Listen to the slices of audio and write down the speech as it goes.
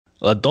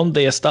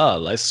Donde está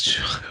la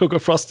sugar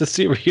frosted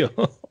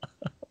cereal?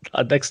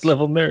 A next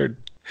level nerd.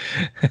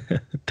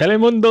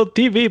 Telemundo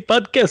TV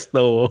podcast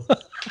though.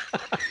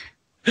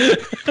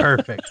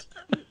 Perfect.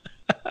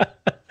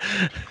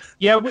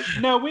 Yeah,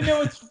 we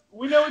know it's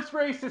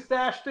racist,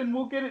 Ashton.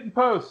 We'll get it in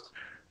post.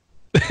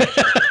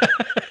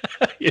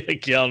 Yeah,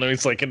 Keanu,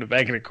 he's like in the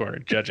back of the corner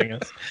judging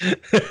us.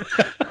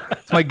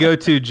 It's my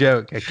go-to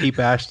joke. I keep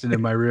Ashton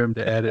in my room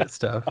to edit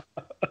stuff.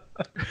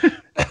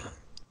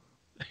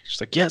 She's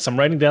like, yes, I'm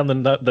writing down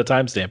the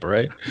timestamp,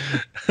 right?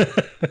 All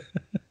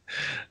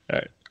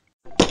right.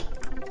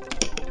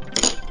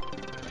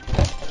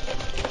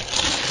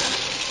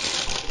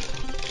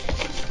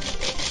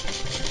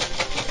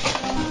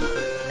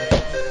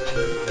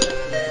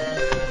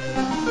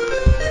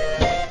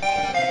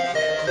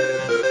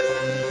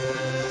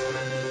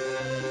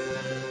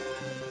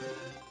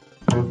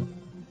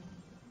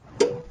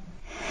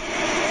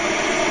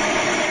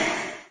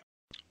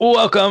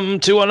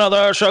 Welcome to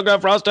another Sugar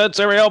Frosted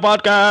Cereal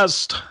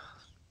podcast.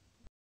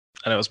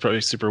 I know it's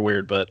probably super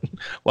weird, but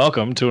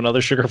welcome to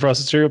another Sugar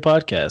Frosted Cereal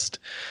podcast.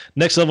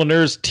 Next Level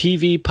Nerds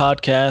TV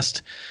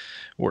podcast.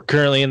 We're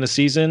currently in the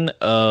season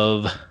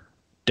of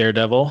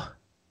Daredevil,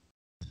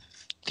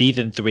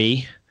 season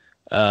 3.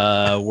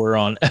 We're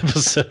on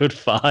episode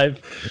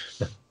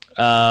 5.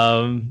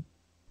 And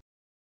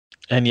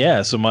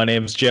yeah, so my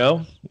name's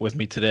Joe. With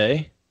me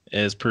today,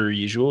 as per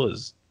usual,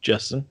 is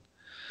Justin.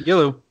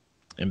 Yellow.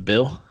 And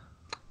Bill.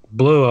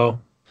 Blue-o.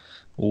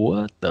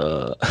 What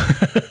the?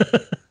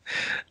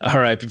 All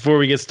right, before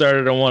we get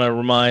started, I want to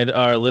remind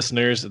our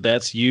listeners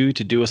that's you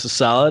to do us a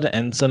solid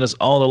and send us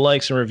all the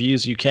likes and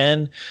reviews you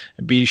can.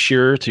 And be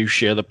sure to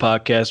share the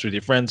podcast with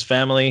your friends,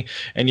 family,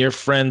 and your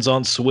friends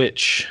on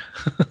Switch.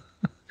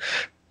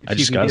 I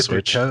just got a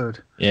Switch.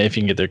 Code. Yeah, if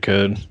you can get their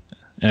code.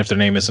 And if their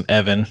name isn't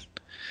Evan.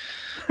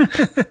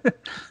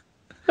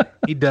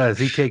 He does.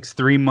 He takes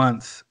 3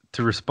 months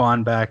to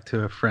respond back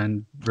to a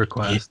friend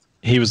request.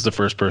 He was the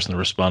first person to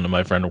respond to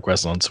my friend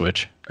request on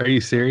Switch. Are you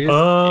serious?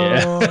 Oh.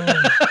 Yeah.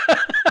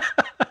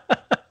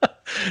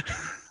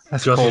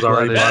 That's Justin's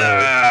already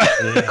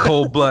cold-blooded.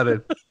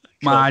 Cold-blooded.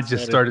 My eye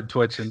just started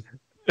twitching.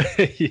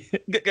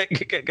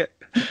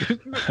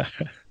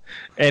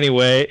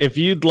 Anyway, if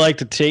you'd like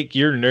to take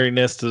your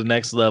nerdiness to the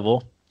next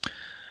level,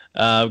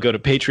 go to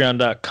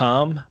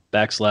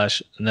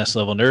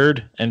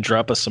patreon.com/nextlevelnerd and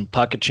drop us some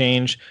pocket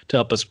change to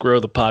help us grow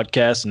the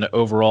podcast and the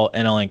overall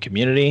NLN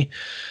community.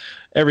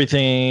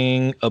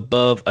 Everything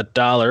above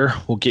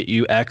 $1 will get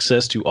you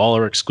access to all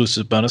our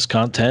exclusive bonus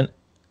content,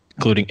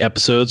 including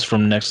episodes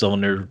from Next Level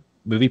Nerd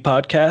Movie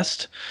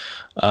Podcast,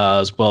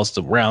 as well as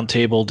the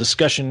Roundtable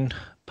Discussion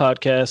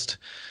Podcast,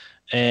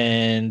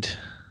 and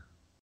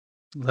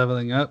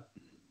Leveling Up.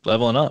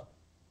 Leveling Up.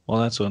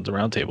 Well, that's what the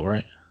Roundtable,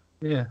 right?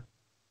 Yeah.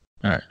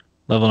 All right.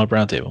 Leveling Up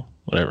Roundtable.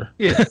 Whatever.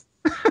 Yeah.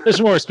 There's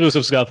more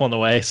exclusive stuff on the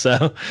way,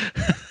 so.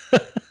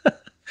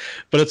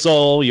 But it's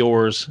all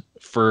yours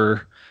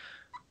for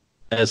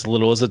as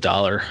little as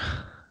 $1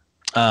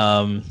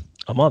 a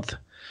month.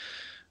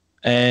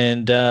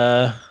 And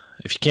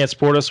if you can't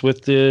support us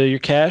with your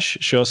cash,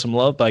 show us some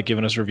love by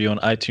giving us a review on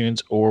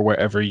iTunes or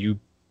wherever you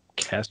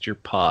cast your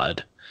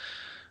pod.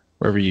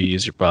 Wherever you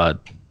use your pod.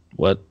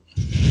 What?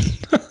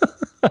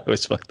 I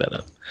always fuck that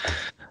up.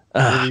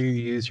 Wherever you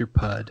use your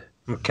pod.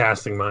 I'm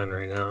casting mine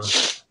right now.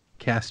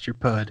 Cast your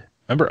pod.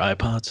 Remember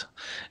iPods?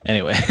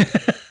 Anyway.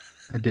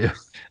 I do.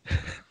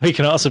 We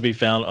can also be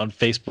found on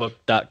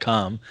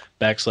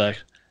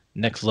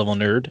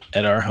Facebook.com/nextlevelnerd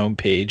at our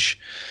homepage.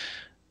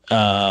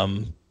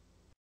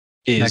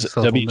 Is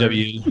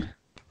www.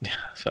 Yeah,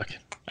 fuck it.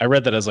 I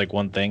read that as like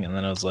one thing, and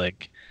then I was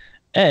like,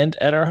 and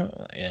at our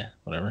yeah,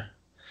 whatever.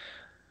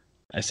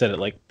 I said it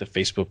like the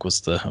Facebook was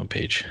the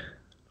homepage.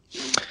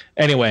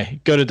 Anyway,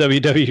 go to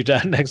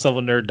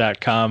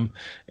www.nextlevelnerd.com.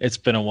 It's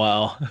been a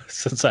while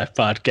since I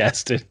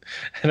podcasted,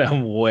 and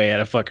I'm way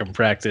out of fucking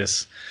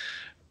practice.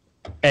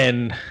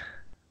 And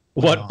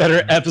what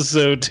better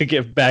episode to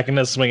get back in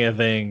the swing of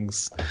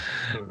things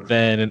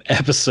than an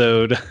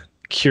episode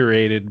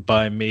curated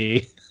by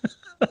me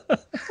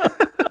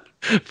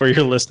for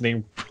your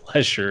listening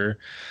pleasure.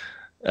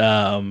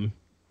 So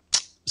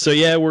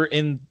yeah, we're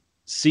in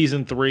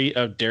season 3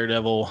 of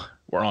Daredevil.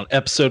 We're on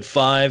episode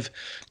 5,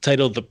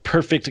 titled "The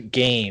Perfect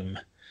Game."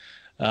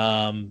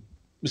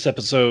 This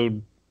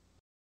episode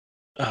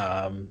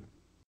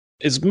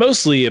is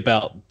mostly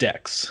about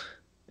Dex.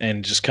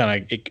 And just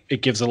kind of,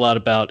 it gives a lot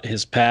about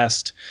his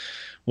past,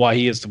 why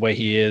he is the way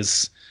he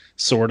is,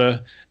 sort of.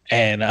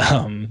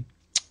 And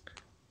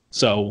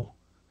so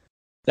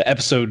the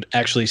episode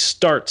actually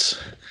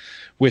starts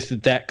with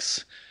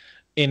Dex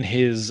in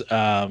his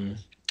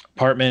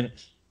apartment.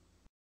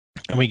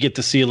 And we get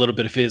to see a little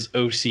bit of his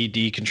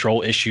OCD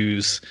control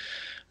issues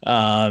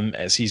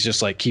as he's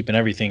just like keeping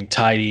everything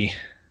tidy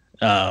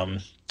in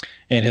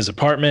his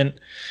apartment.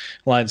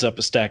 Lines up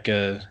a stack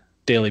of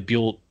daily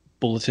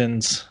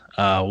bulletins.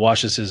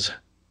 Washes his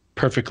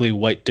perfectly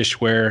white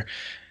dishware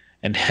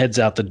and heads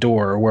out the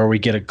door, where we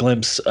get a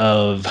glimpse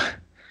of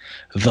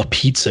the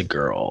pizza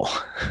girl,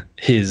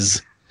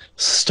 his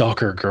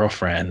stalker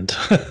girlfriend.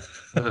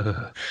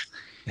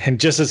 And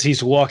just as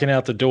he's walking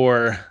out the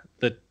door,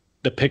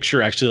 the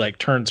picture actually like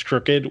turns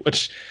crooked,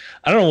 which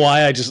I don't know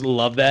why, I just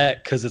love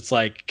that because it's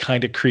like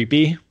kind of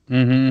creepy.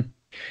 Mm-hmm.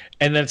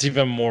 And then it's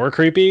even more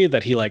creepy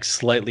that he like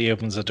slightly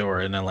opens the door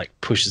and then like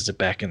pushes it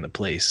back into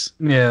place.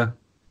 Yeah.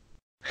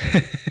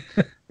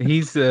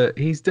 He's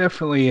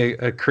definitely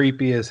a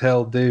creepy as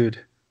hell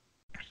dude.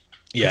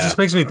 It just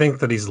makes me think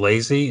that he's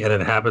lazy and it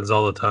happens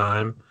all the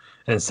time.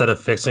 And instead of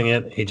fixing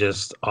it, he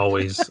just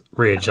always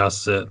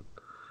readjusts it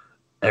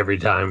every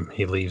time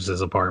he leaves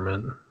his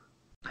apartment.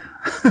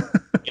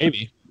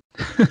 Maybe.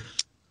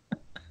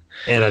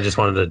 And I just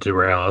wanted to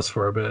derail us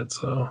for a bit,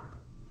 so.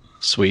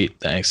 Sweet,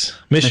 thanks.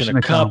 Mission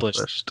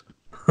accomplished.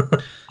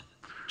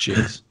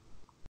 Jeez.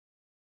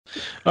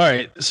 All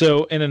right,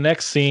 so in the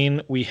next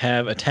scene, we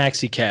have a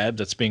taxi cab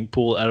that's being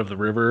pulled out of the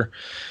river.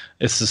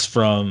 This is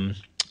from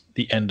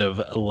the end of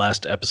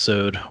last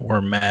episode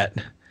where Matt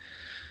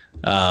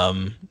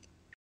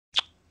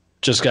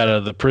just got out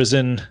of the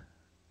prison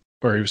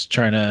where he was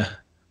trying to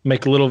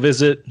make a little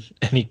visit,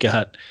 and he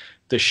got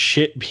the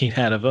shit beat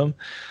out of him.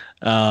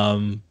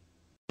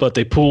 But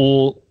they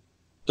pull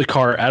the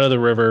car out of the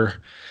river,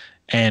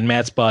 and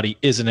Matt's body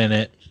isn't in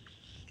it.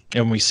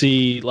 And we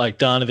see like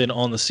Donovan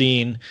on the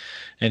scene,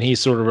 and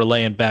he's sort of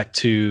relaying back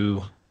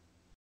to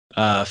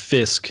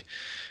Fisk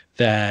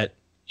that,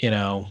 you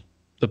know,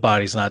 the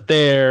body's not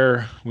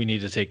there. We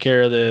need to take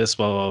care of this,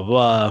 blah,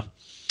 blah,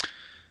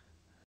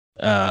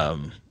 blah.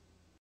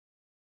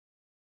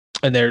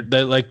 And they're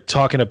like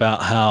talking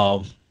about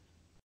how,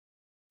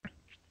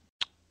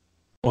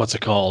 what's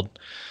it called?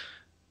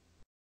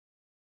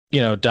 You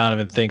know,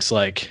 Donovan thinks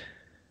like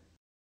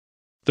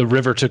the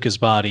river took his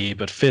body,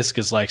 but Fisk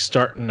is like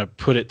starting to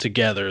put it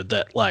together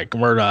that like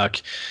Murdoch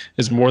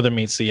is more than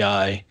meets the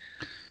eye.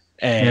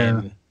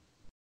 And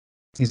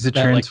he's a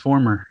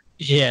transformer.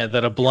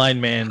 That a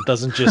blind man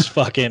doesn't just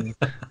fucking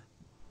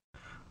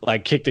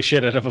like kick the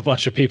shit out of a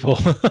bunch of people.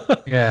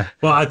 Yeah.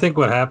 Well, I think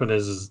what happened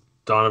is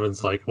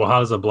Donovan's like, well, how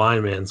does a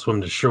blind man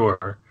swim to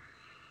shore?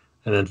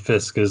 And then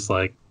Fisk is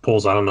like,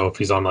 pulls, I don't know if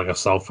he's on like a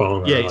cell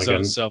phone or he's like on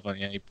his cell phone.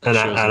 Yeah, an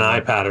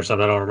iPad or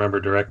something. I don't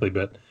remember directly,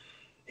 but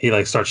he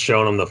like starts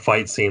showing him the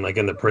fight scene like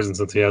in the prison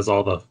since he has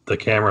all the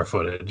camera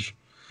footage.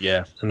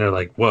 Yeah. And they're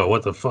like, whoa,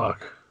 what the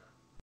fuck?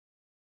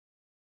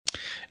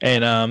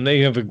 And they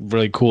have a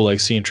really cool like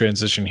scene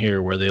transition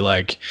here where they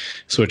like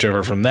switch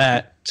over from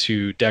that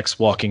to Dex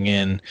walking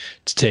in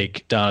to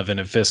take Donovan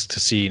and Fisk to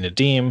see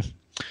Nadim,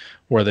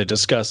 where they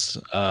discuss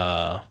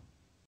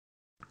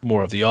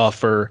more of the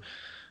offer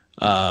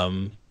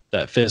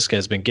that Fisk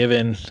has been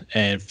given,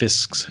 and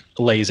Fisk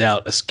lays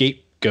out a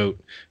scapegoat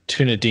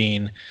to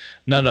Nadine,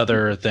 none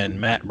other than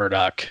Matt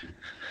Murdock,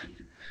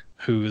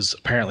 who's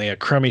apparently a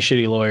crummy,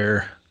 shitty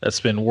lawyer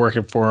that's been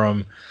working for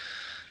him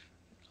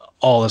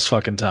all this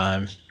fucking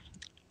time.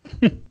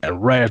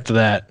 And right after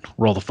that,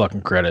 roll the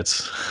fucking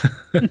credits.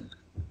 It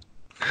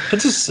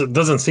just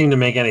doesn't seem to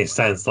make any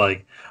sense.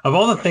 Like, of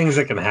all the things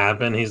that can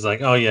happen, he's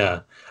like, oh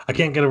yeah, I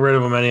can't get rid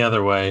of him any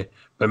other way,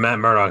 but Matt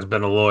Murdock's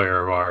been a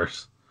lawyer of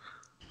ours.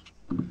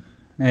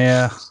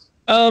 Yeah.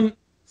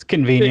 It's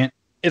convenient.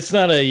 It's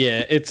not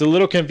it's a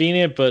little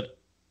convenient, but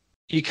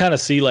you kind of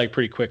see like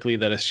pretty quickly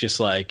that it's just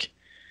like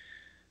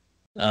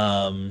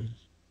it's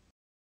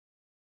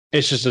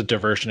just a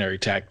diversionary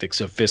tactic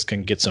so Fisk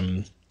can get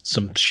some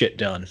shit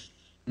done.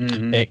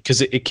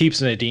 Because it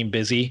keeps Nadim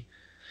busy.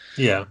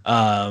 Yeah.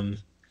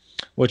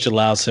 Which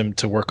allows him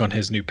to work on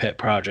his new pet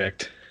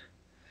project,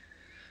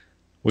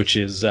 which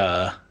is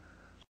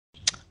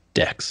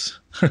Dex.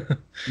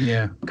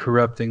 Yeah,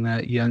 corrupting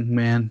that young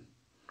man.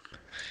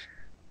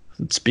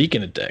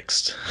 Speaking of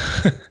Dex,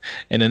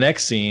 in the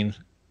next scene,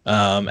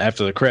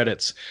 after the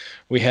credits,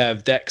 we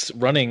have Dex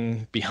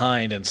running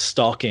behind and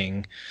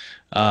stalking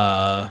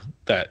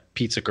that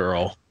pizza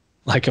girl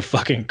like a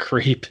fucking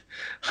creep,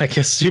 like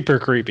a super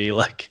creepy.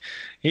 Like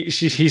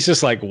he's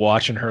just like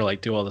watching her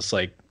like do all this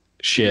like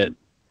shit.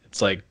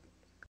 It's like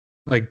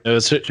he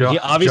obviously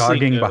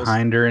jogging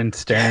behind her and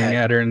staring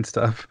at her and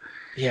stuff.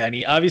 Yeah, and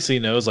he obviously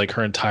knows like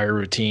her entire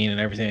routine and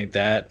everything like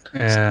that.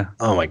 Yeah.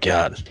 Oh my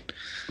god.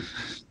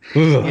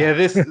 Yeah,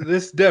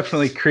 this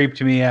definitely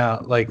creeped me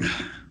out. Like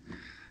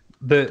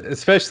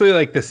especially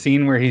like the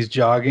scene where he's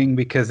jogging,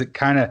 because it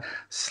kind of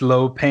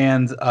slow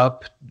pans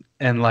up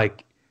and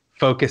like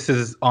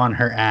focuses on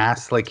her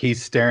ass, like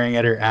he's staring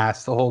at her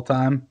ass the whole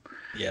time.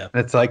 Yeah.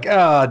 And it's like,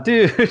 oh,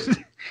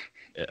 dude.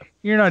 Yeah.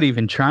 You're not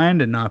even trying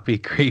to not be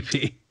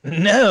creepy.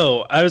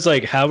 No, I was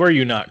like, how are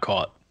you not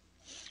caught?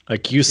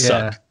 Like you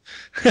suck.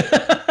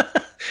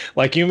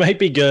 Like you might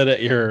be good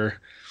at your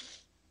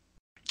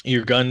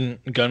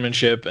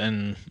gunmanship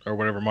and or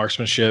whatever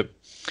marksmanship,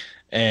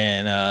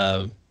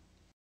 and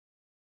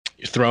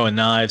you're throwing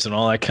knives and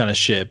all that kind of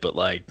shit, but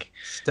like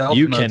stealth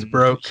mode's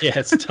broke.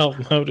 Yeah,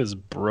 stealth mode is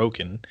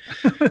broken.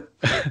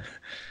 I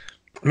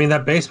mean,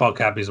 that baseball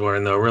cap he's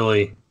wearing though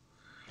really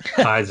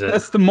hides it.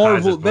 That's the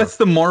Marvel. That's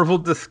the Marvel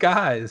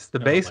disguise. The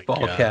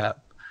baseball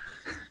cap.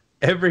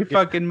 Every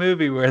fucking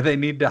movie where they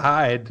need to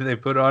hide, they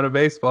put on a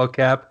baseball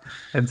cap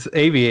and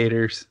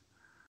aviators.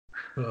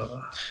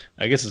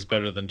 I guess it's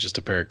better than just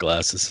a pair of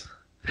glasses.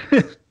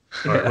 Or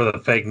with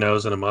a fake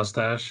nose and a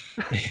mustache.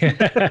 That'd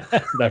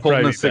Holding probably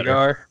a be better.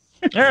 cigar.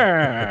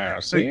 Ah,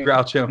 Like see?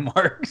 Groucho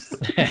Marx.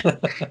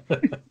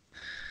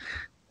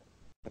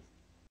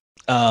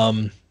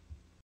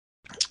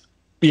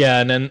 Yeah,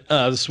 and then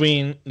the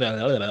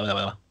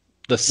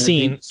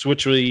scene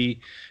switchly.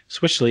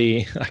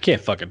 I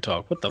can't fucking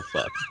talk. What the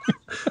fuck?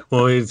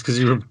 Well, it's because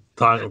you were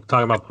talking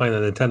about playing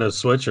the Nintendo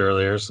Switch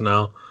earlier, so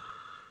now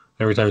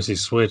every time you see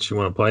Switch, you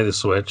want to play the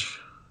Switch.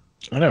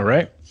 I know,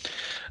 right?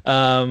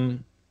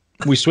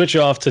 We switch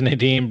off to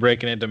Nadine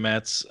breaking into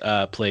Matt's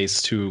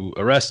place to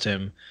arrest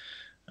him,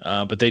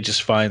 but they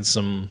just find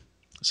some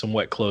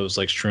wet clothes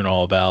like strewn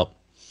all about.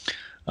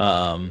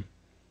 And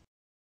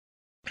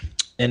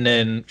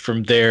then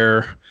from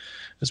there,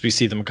 as we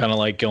see them kind of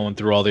like going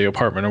through all the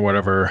apartment or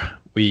whatever,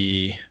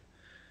 we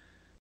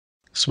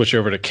switch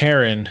over to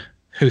Karen,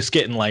 who's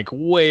getting like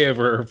way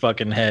over her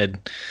fucking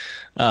head.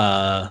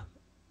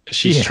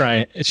 She's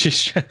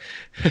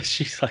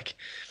like,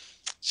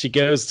 she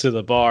goes to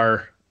the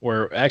bar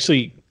where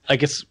actually, I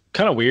guess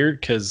kind of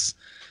weird because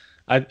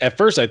at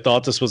first I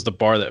thought this was the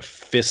bar that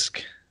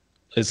Fisk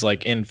is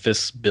like in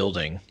Fisk's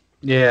building.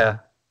 Yeah.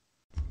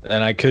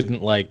 And I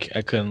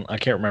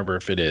can't remember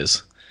if it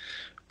is,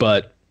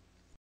 but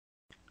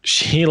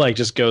she like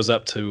just goes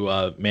up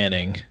to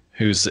Manning,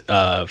 who's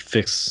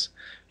Fisk's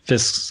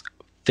I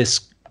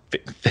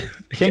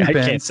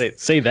can't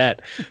say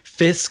that.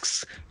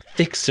 Fisk's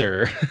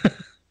fixer.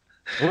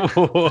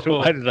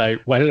 Why did I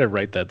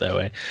write that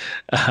way?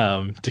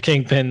 To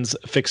Kingpin's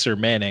fixer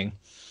Manning.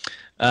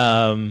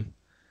 And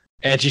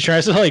she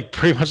tries to like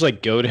pretty much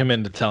like goad him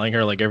into telling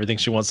her like everything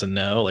she wants to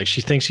know. Like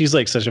she thinks she's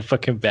like such a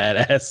fucking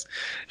badass.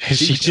 And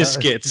she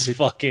just gets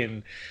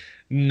fucking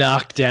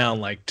knocked down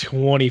like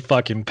 20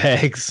 fucking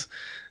pegs.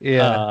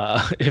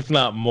 Yeah. If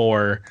not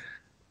more.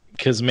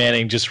 Because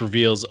Manning just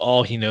reveals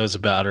all he knows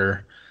about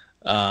her.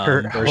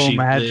 Her home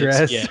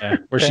address.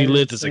 Where she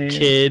lived as a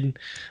kid.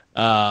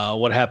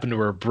 What happened to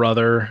her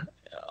brother.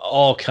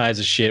 All kinds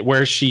of shit.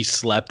 Where she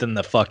slept in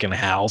the fucking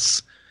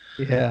house.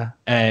 Yeah.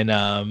 And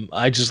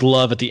I just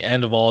love at the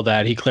end of all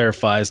that, he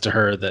clarifies to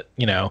her that,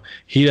 you know,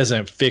 he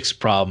doesn't fix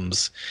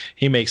problems.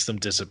 He makes them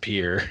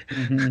disappear.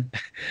 Mm-hmm.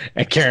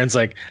 And Karen's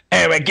like,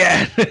 hey,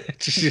 again.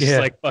 She just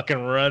like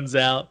fucking runs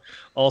out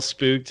all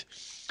spooked.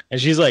 And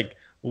she's like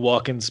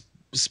walking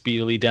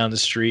speedily down the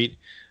street.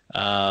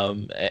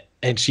 And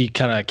she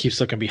kind of keeps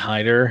looking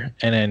behind her.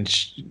 And then,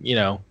 you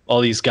know,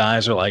 all these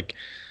guys are like,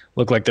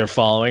 look like they're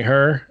following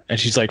her. And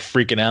she's like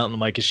freaking out. And I'm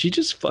like, is she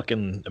just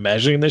fucking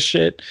imagining this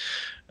shit?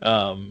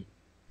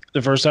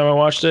 The first time I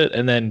watched it,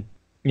 and then,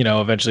 you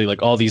know, eventually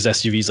like all these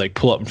SUVs like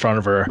pull up in front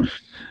of her,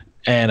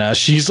 and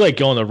she's like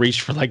going to reach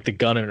for like the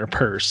gun in her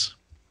purse,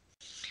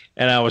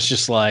 and I was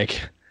just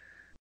like,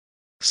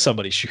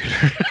 somebody shoot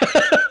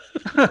her.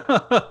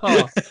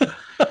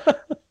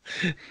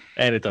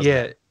 And it doesn't.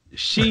 Yeah,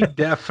 she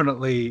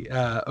definitely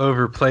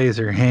overplays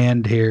her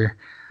hand here,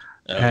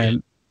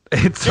 and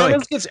it's she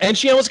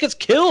almost gets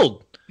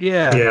killed.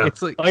 Yeah,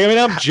 it's like I mean,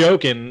 I'm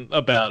joking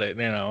about it,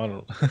 you know. I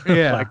don't,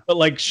 yeah, but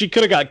like she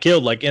could have got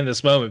killed like in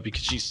this moment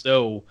because she's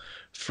so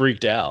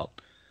freaked out.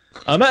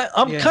 I'm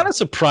kind of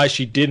surprised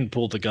she didn't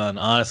pull the gun,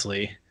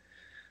 honestly,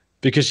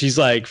 because she's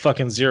like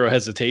fucking zero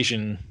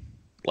hesitation,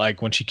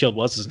 like when she killed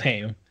what's his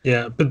name.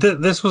 Yeah, but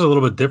this was a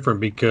little bit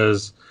different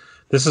because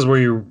this is where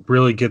you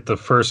really get the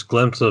first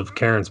glimpse of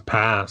Karen's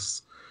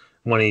past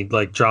when he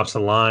like drops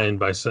a line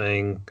by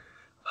saying,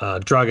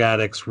 "Drug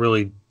addicts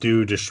really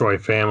do destroy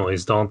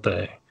families, don't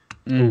they?"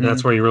 Mm-hmm.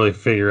 That's where you really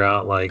figure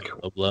out like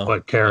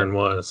what Karen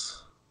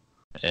was.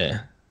 Yeah.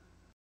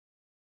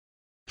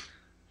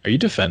 Are you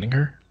defending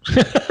her?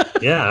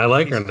 Yeah, I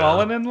like her now.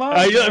 Falling in love,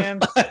 man.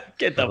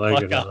 Get the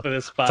fuck off of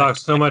this podcast. Talk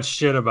so much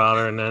shit about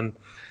her and then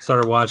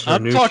started watching her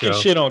new show. I'm talking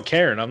shit on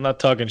Karen. I'm not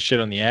talking shit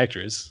on the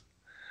actress.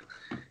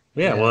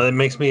 Yeah, well, it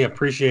makes me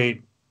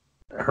appreciate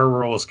her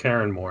role as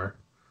Karen more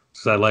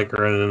because I like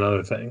her in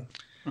another thing.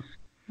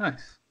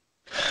 Nice.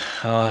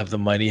 Oh, have the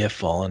mighty have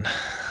fallen.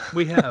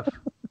 We have.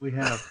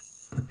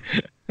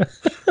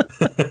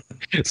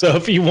 So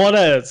if you want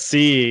to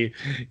see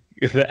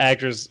the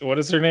actress, what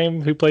is her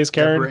name? Who plays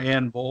Karen? Deborah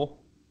Ann Bull.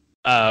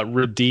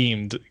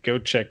 Redeemed. Go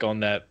check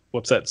on that.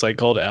 What's that site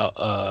called?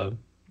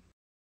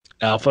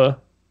 Alpha.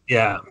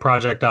 Yeah,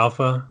 Project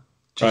Alpha.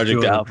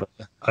 Project Alpha.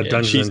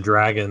 Dungeons and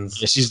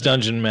Dragons. Yeah, she's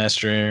dungeon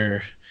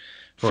master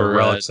for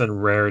relics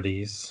and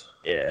rarities.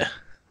 Yeah.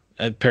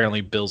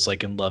 Apparently, Bill's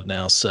like in love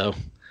now, so.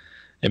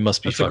 It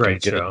must be That's a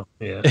great good. Show.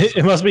 Yeah,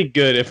 it must be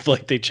good if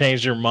like they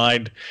changed their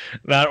mind,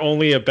 not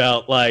only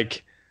about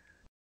like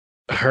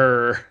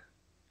her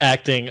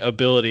acting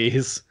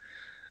abilities,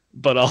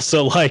 but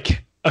also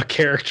like a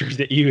character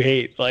that you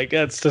hate. Like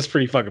that's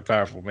pretty fucking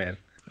powerful, man.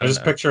 I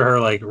just picture her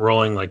like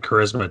rolling like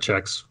charisma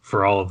checks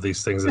for all of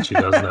these things that she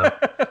does now.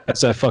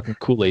 That's that fucking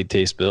Kool-Aid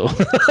taste, Bill.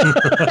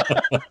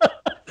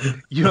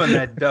 You and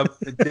that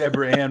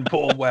Deborah Ann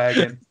Bull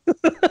wagon.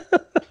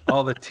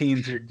 All the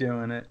teens are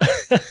doing it.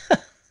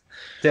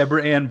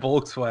 Deborah Ann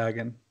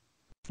Volkswagen.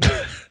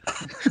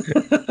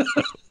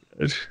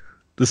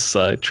 The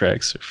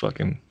sidetracks are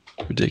fucking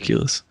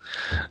ridiculous.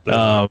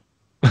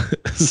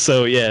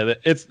 So yeah,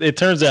 it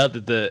turns out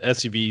that the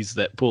SUVs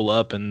that pull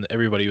up and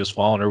everybody was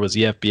following her was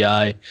the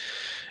FBI,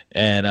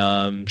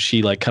 and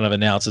she like kind of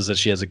announces that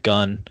she has a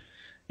gun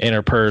in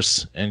her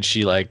purse, and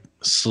she like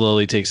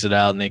slowly takes it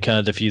out, and they kind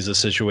of defuse the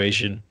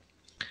situation.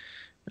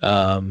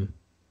 And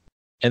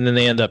then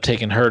they end up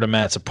taking her to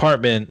Matt's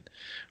apartment,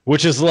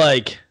 which is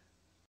like,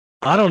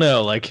 I don't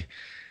know, like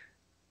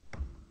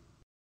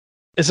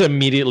this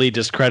immediately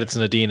discredits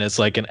Nadine as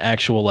like an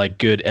actual like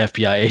good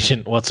FBI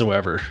agent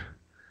whatsoever.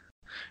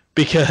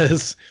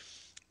 Because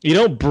you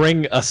don't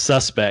bring a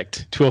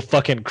suspect to a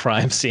fucking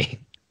crime scene.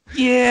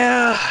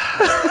 Yeah.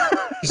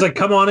 He's like,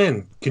 come on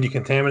in. Can you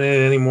contaminate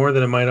it any more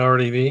than it might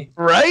already be?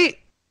 Right?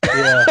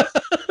 Yeah.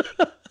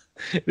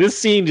 This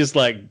scene just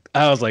like,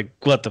 I was like,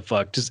 what the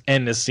fuck? Just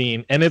end this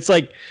scene. And it's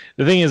like,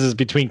 the thing is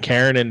between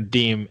Karen and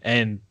Deem,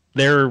 and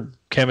their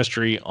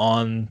chemistry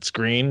on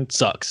screen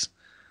sucks.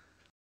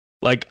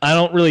 Like, I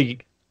don't really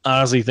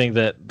honestly think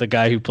that the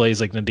guy who plays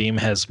like Nadeem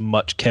has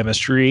much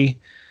chemistry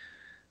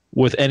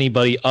with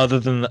anybody other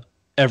than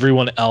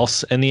everyone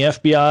else in the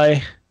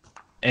FBI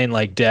and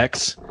like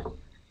Dex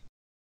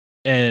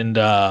and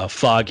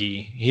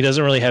Foggy. He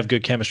doesn't really have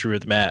good chemistry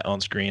with Matt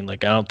on screen.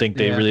 Like, I don't think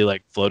they really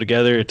like flow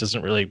together. It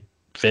doesn't really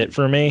fit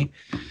for me.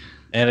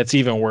 And it's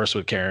even worse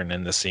with Karen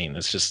in this scene.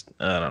 It's just,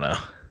 I don't know.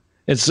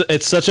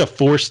 It's such a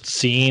forced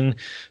scene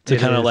to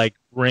kind of like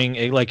bring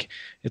it, like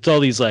it's all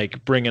these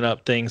like bringing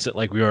up things that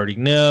like we already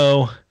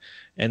know,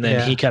 and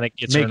then he kind of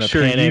gets her in a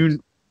panic.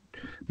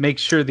 Make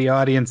sure the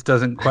audience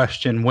doesn't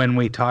question when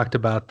we talked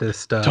about this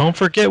stuff. Don't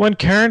forget when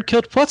Karen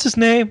killed what's his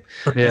name?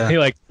 Yeah. He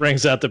like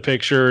brings out the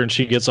picture and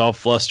she gets all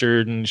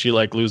flustered and she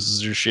like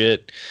loses her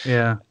shit.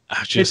 Yeah.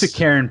 It's a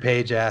Karen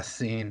Page ass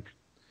scene.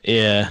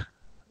 Yeah.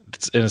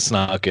 It's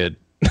not good.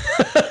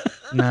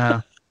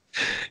 No.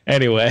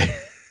 Anyway.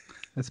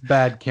 It's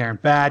bad Karen.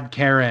 Bad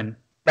Karen.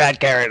 Bad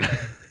Karen.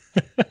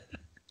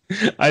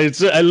 I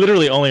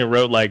literally only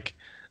wrote like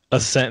a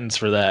sentence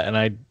for that, and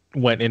I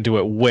went into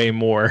it way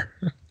more.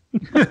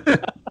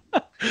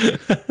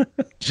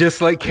 Just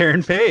like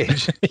Karen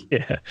Page.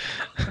 Yeah.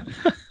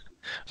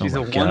 She's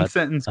a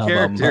one-sentence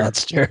character. I'm a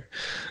monster.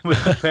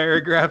 With a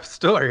paragraph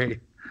story.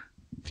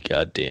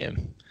 God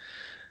damn.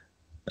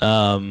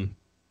 Now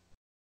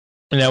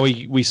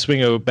we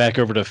swing back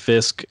over to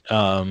Fisk,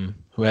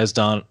 who has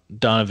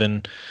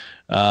Donovan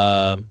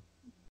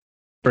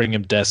bring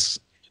him Dex's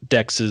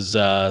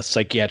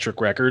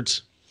psychiatric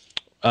records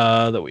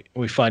that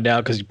we find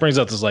out, because he brings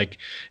out this like,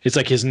 it's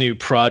like his new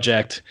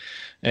project,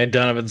 and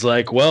Donovan's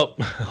like, well,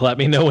 let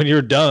me know when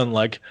you're done,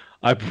 like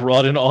I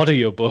brought an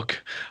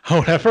audiobook or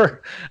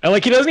whatever. And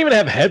like, he doesn't even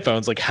have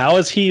headphones. Like, how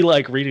is he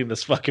like reading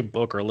this fucking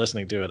book or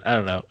listening to it? I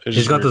don't know.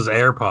 He's got those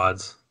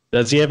AirPods.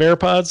 Does he have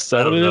AirPods?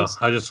 I don't know.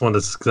 I just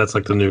wanted to, that's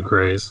like the new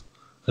craze.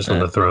 I just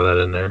wanted to throw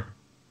that in there.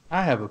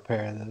 I have a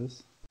pair of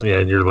those. Yeah,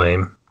 you're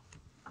lame.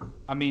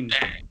 I mean,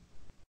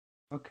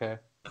 okay.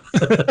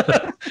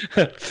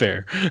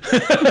 Fair.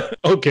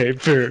 Okay,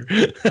 fair.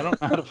 I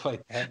don't know how to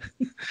fight that.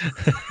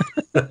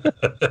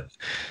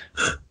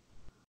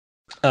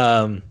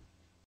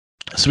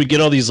 So we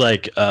get all these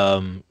like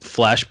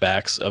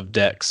flashbacks of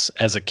Dex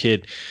as a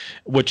kid,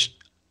 which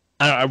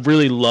I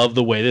really love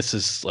the way this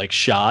is like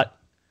shot,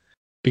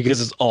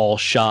 because it's all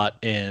shot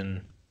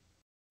in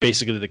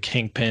basically the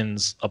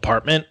Kingpin's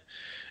apartment,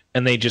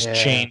 and they just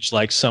change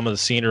like some of the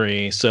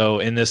scenery. So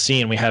in this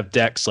scene, we have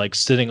Dex like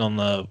sitting on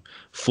the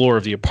floor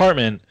of the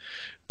apartment,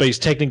 but he's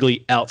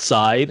technically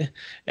outside,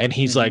 and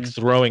he's like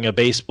throwing a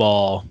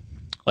baseball.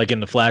 Like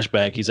in the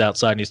flashback, he's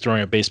outside and he's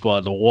throwing a baseball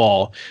at the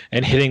wall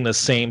and hitting the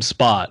same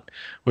spot,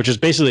 which is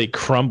basically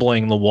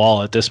crumbling the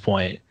wall at this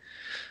point.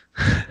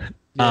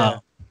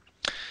 And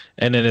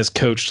then his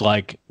coach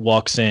like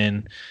walks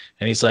in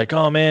and he's like,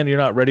 "Oh man, you're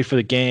not ready for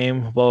the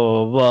game,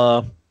 blah, blah,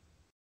 blah.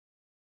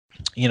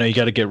 You know, you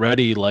got to get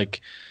ready,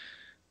 like,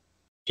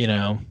 you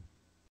know."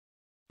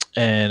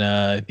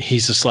 And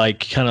he's just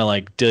like kind of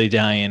like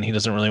dilly-dallying. He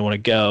doesn't really want to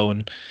go.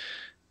 And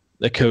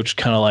the coach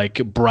kind of like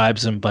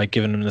bribes him by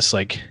giving him this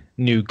like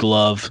new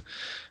glove.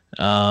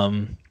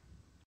 And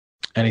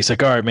he's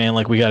like, "All right, man,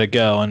 like we got to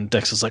go." And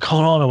Dex is like,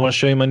 "Hold on, I want to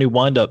show you my new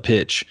wind-up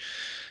pitch."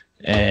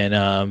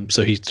 And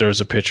so he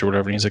throws a pitch or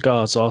whatever, and he's like,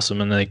 "Oh, it's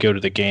awesome." And then they go to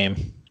the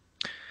game.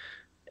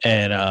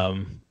 And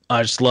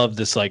I just love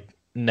this like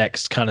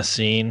next kind of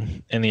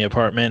scene in the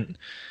apartment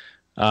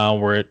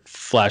where it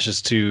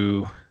flashes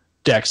to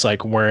Dex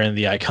like wearing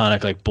the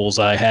iconic like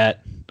bullseye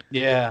hat.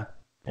 Yeah.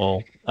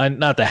 Well,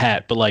 not the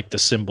hat, but like the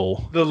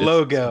symbol. The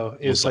logo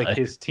is like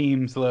his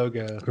team's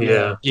logo.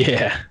 Yeah.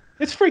 Yeah.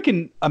 It's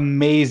freaking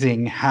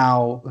amazing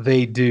how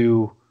they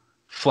do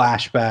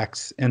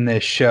flashbacks in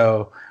this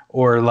show,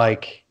 or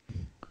like,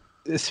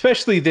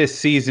 especially this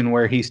season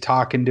where he's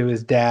talking to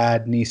his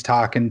dad and he's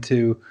talking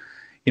to,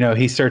 you know,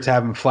 he starts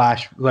having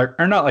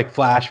or not like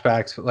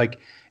flashbacks, but like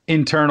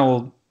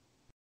internal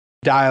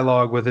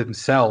dialogue with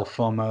himself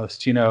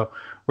almost, you know,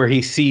 where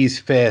he sees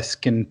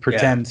Fisk and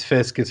pretends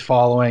Fisk is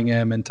following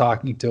him and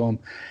talking to him.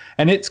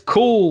 And it's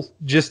cool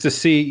just to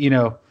see, you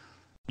know,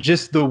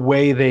 just the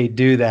way they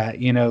do that,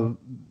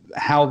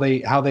 how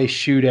they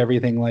shoot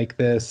everything like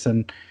this,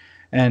 and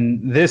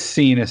this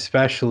scene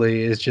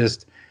especially is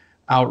just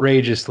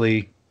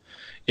outrageously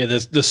Yeah, the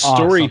awesome.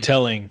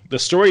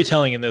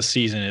 storytelling in this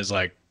season is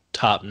like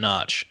top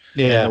notch.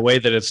 And Yeah. the way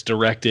that it's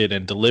directed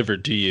and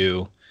delivered to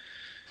you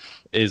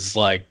is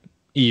like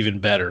even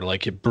better.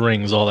 Like it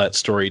brings all that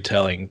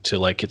storytelling to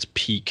like its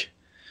peak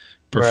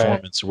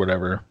performance or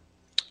whatever.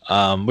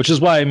 Which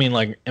is why, I mean,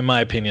 like, in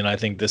my opinion, I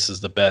think this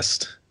is the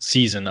best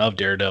season of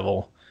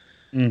Daredevil,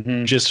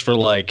 Mm-hmm. just for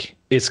like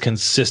its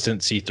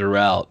consistency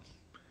throughout.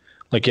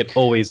 Like it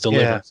always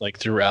delivers like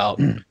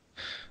throughout.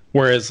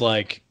 Whereas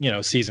like,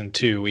 season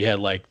 2, we had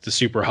like the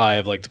super high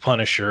of like the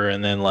Punisher,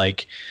 and then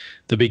like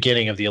the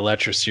beginning of the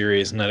Elektra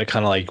series, and then it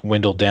kind of like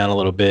dwindled down a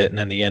little bit, and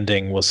then the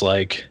ending was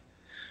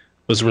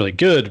really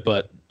good,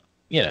 but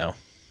it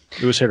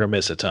was hit or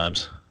miss at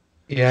times.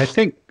 Yeah, I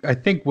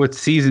think what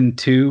season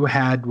 2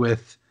 had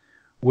with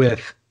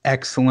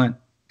excellent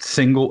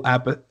single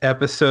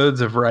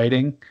episodes of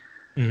writing,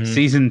 Mhm.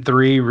 season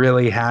 3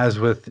 really has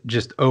with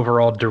just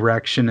overall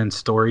direction and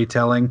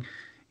storytelling.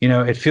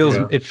 It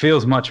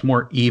feels much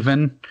more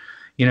even,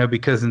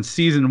 because in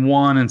season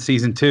 1 and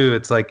season 2,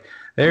 it's like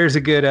there's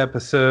a good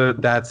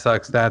episode, that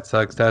sucks, that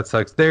sucks, that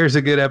sucks. There's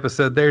a good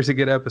episode, there's a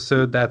good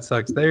episode, that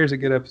sucks. There's a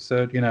good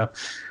episode,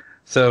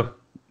 So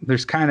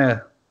there's kind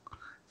of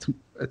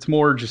it's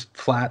more just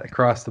flat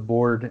across the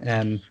board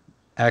and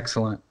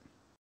excellent.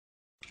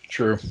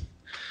 True.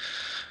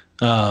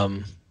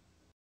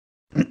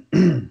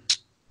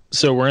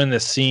 So we're in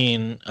this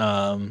scene,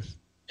 and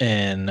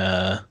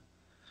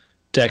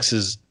Dex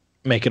is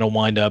making a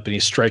wind up, and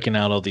he's striking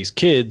out all these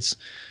kids.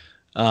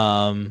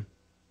 And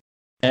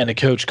the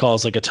coach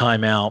calls like a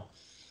timeout,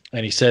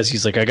 and he says,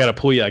 he's like, I got to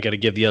pull you. I got to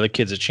give the other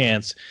kids a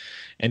chance.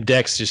 And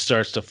Dex just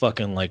starts to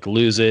fucking like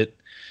lose it,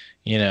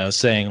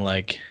 saying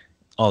like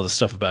all the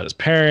stuff about his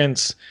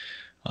parents.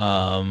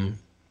 And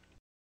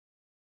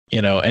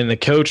the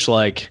coach,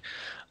 like,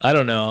 I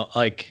don't know,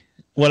 like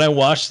when I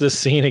watched this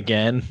scene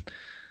again,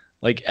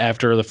 like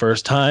after the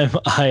first time,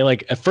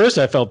 at first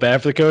I felt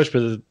bad for the coach,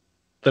 but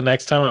the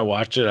next time I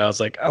watched it, I was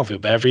like, I don't feel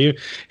bad for you.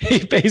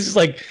 He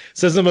basically like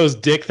says the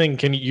most dick thing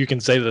you can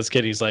say to this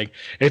kid. He's like,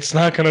 it's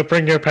not gonna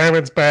bring your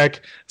parents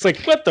back. It's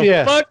like, what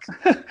the fuck?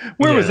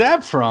 Where was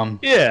that from?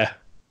 Yeah,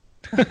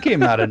 it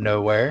came out of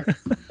nowhere.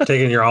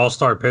 Taking your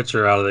all-star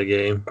pitcher out of the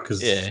game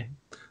because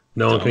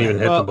no one can even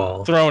hit the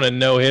ball. Throwing a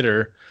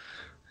no-hitter.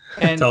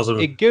 And tells him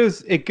it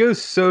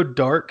goes so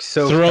dark,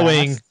 so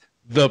throwing fast.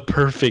 The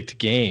perfect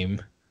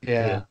game.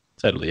 Yeah.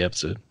 Title of the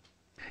episode.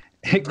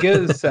 It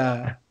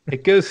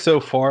goes so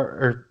far,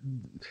 or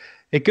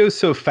it goes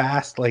so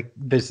fast. Like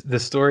the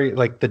story,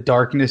 like the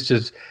darkness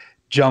just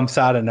jumps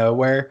out of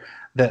nowhere.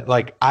 That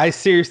like I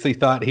seriously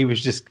thought it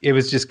was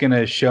just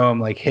gonna show him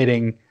like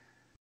hitting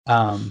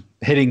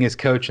his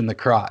coach in the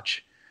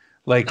crotch,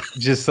 like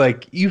just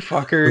like you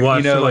fucker. You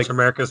watch like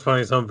America's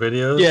Funniest Home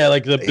Videos. Yeah,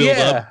 like the build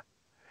up.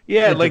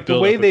 Yeah, like the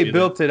way they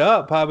built it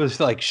up, I was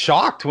like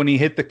shocked when he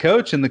hit the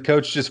coach and the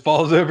coach just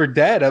falls over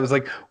dead. I was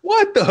like,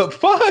 "What the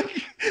fuck?"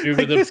 Dude,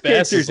 like, this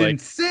character's like,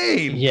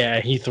 insane. Yeah,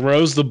 he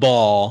throws the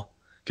ball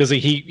because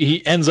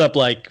he ends up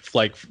like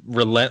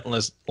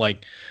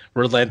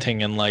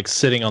relenting and like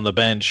sitting on the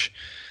bench.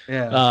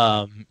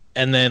 Yeah.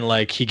 And then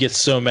like he gets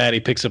so mad he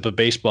picks up a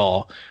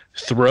baseball,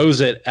 throws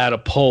it at a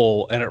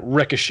pole, and it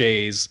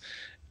ricochets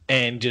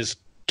and just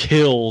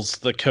kills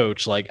the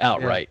coach like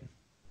outright.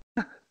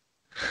 Yeah.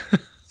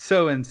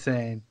 So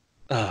insane.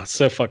 Oh,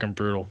 so fucking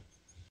brutal.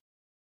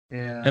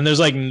 Yeah. And there's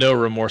like no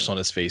remorse on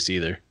his face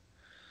either.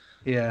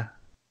 Yeah.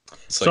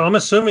 So I'm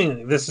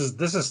assuming this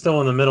is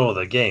still in the middle of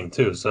the game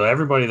too. So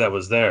everybody that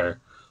was there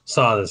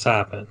saw this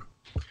happen.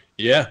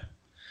 Yeah.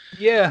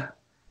 Yeah.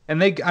 And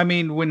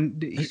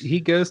when he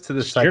goes to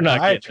the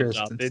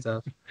psychiatrist and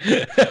stuff.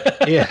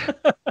 Yeah.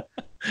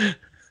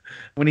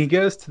 When he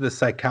goes to the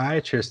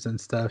psychiatrist and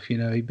stuff, he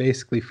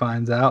basically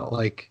finds out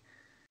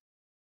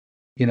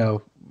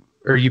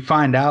or you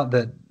find out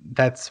that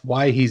that's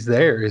why he's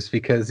there, is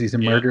because he's a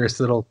murderous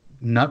little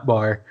nut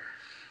bar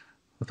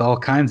with all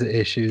kinds of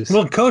issues.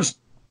 Well, coach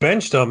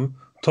benched him,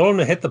 told him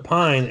to hit the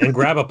pine and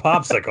grab a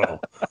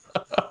popsicle.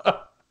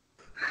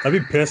 I'd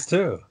be pissed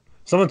too.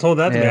 Someone told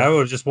that to me, I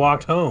would have just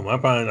walked home. I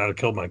probably not have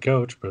killed my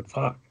coach, but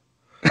fuck.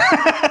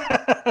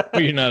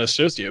 Well, you're not a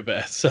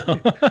sociopath, so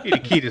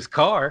He'd keyed his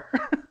car.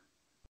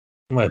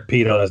 I might have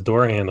peed on his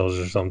door handles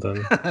or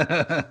something.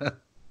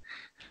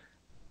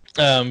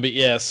 But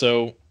yeah,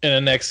 so in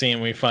the next scene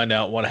we find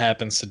out what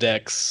happens to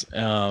Dex.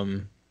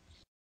 And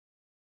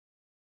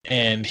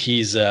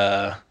he's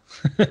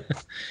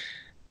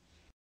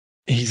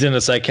he's in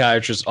a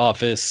psychiatrist's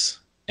office,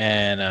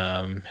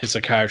 and his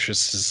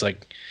psychiatrist is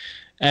like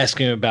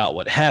asking him about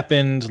what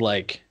happened,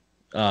 like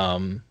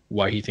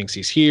why he thinks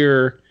he's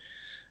here.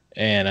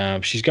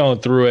 And she's going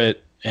through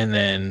it, and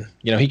then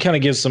he kind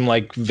of gives some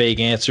like vague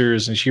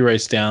answers, and she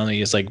writes down he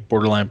has like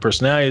borderline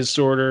personality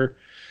disorder.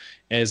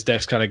 As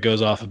Dex kind of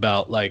goes off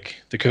about like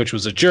the coach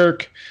was a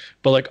jerk,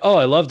 but like, oh,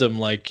 I loved him,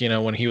 like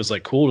when he was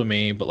like cool to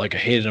me, but like I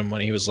hated him when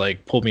he was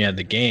like pulled me out of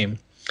the game.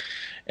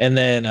 And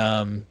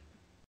then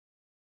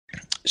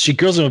she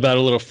grills him about it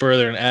a little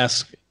further and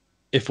asks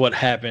if what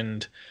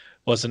happened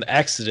was an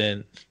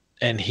accident.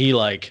 And he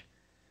like,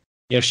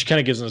 she kind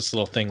of gives him this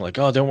little thing like,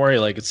 oh, don't worry,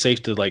 like it's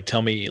safe to like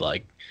tell me,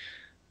 like,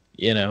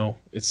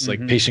 it's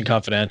like patient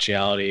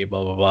confidentiality,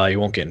 blah blah blah. You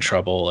won't get in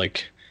trouble,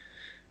 like.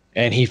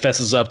 And he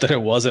fesses up that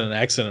it wasn't an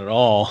accident at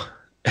all.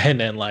 And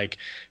then like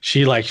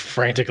she like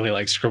frantically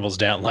like scribbles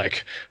down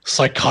like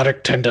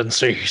psychotic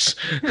tendencies.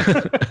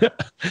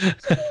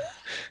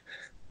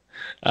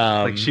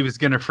 Like she was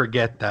gonna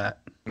forget that.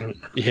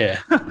 Yeah.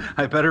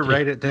 I better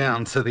write it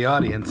down so the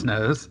audience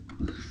knows.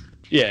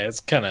 Yeah,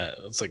 it's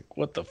like,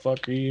 what the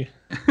fuck are you?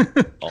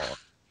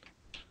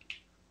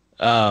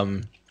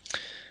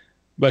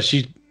 But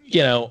she,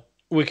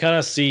 we kind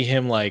of see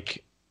him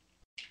like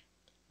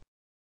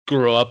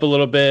grow up a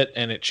little bit,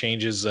 and it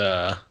changes.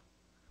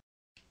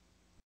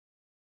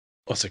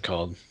 What's it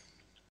called?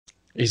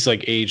 He's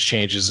like age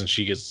changes, and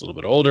she gets a little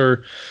bit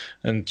older,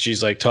 and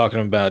she's like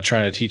talking about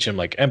trying to teach him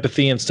like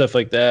empathy and stuff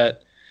like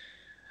that.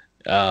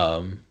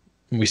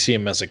 We see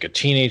him as like a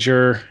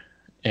teenager,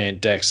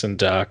 and Dex and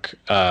Doc,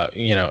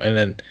 and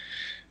then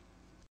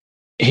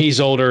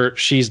he's older,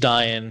 she's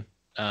dying,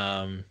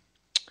 and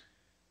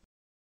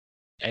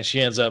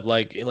she ends up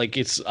like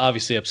it's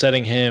obviously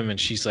upsetting him, and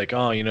she's like,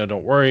 oh,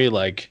 don't worry,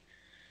 like,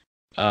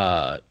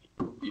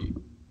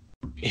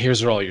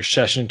 here's all your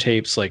session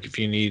tapes, like if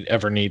you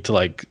ever need to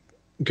like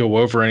go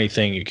over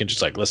anything, you can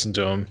just like listen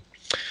to him.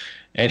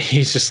 And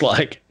he's just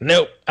like,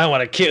 nope, I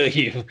want to kill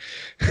you.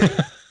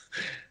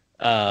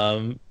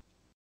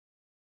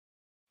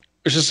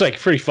 It's just like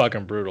pretty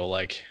fucking brutal.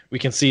 Like we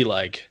can see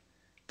like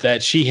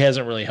that she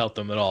hasn't really helped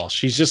him at all.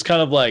 She's just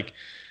kind of like,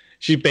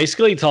 she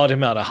basically taught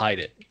him how to hide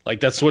it. Like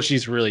that's what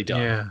she's really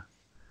done. Yeah.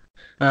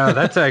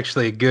 That's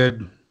actually a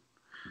good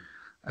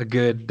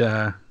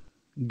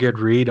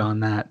read on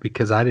that,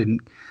 because I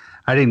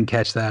didn't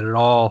catch that at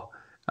all.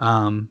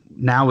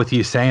 Now with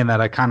you saying that,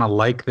 I kind of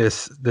like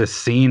this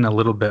scene a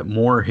little bit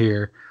more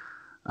here.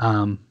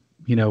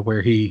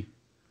 Where he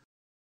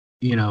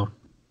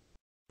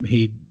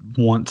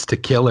wants to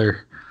kill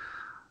her.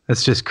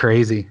 That's just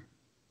crazy.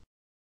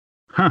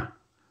 Huh.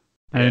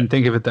 I didn't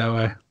think of it that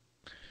way.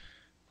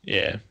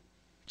 Yeah.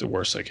 The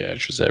worst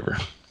psychiatrist ever.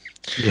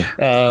 Yeah.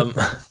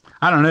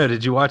 I don't know.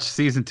 Did you watch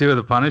season 2 of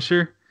The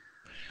Punisher?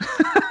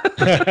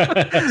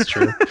 That's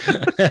true.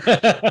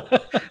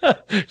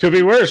 Could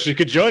be worse. She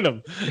could join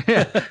him.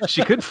 Yeah,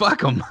 she could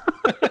fuck him.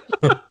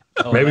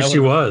 Maybe she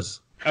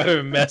was. I would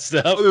have messed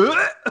up.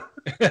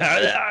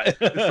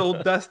 This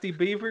old dusty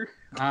beaver.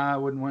 I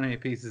wouldn't want any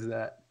pieces of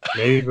that.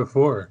 Maybe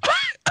before.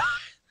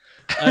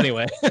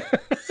 Anyway. That's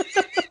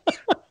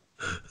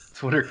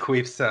what her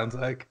queef sounds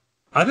like.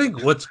 I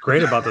think what's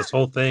great about this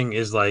whole thing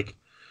is like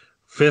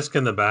Fisk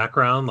in the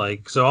background.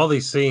 Like, so all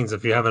these scenes,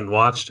 if you haven't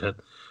watched it,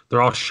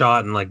 they're all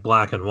shot in like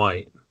black and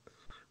white,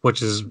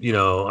 which is,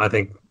 I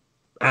think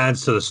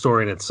adds to the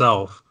story in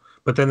itself.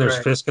 But then there's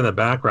Fisk in the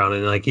background,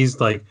 and like he's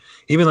like,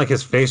 even like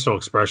his facial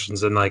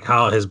expressions and like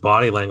how his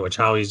body language,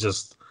 how he's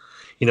just,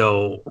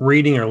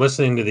 reading or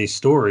listening to these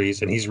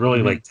stories, and he's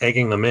really like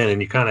taking them in, and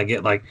you kind of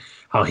get like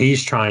how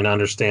he's trying to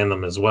understand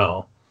them as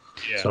well.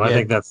 Yeah. So I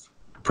think that's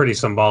pretty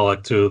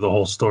symbolic to the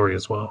whole story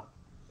as well.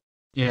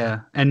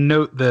 Yeah, and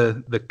note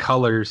the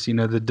colors.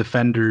 The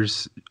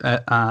Defenders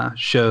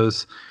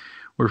shows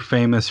were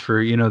famous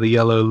for the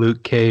yellow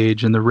Luke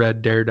Cage and the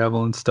red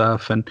Daredevil and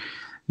stuff, and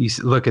you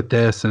look at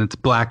this and it's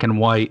black and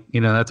white.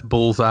 That's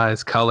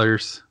Bullseye's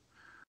colors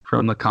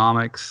from the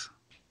comics.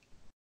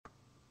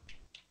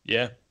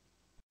 Yeah.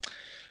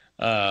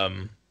 Yeah,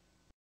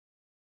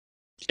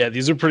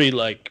 these are pretty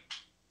like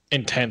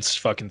intense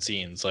fucking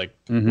scenes. Like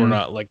we're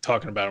not like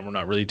talking about them, we're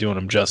not really doing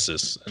them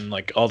justice. And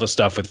like all the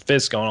stuff with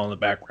Fisk going on in the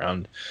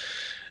background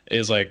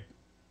is like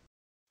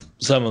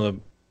some of the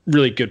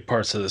really good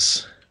parts of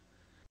this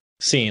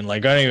scene.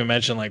 Like I don't even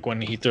mention like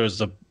when he throws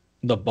the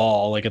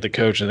ball like at the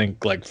coach, I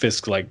think like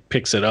Fisk like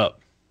picks it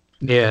up.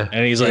 Yeah.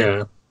 And he's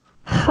like,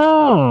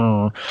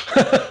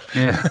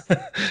 yeah.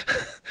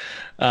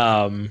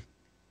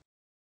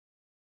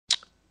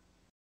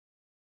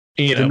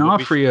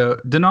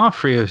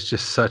 D'Onofrio is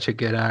just such a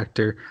good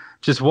actor.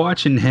 Just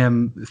watching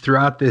him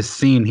throughout this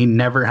scene, he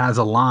never has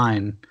a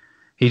line.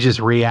 He just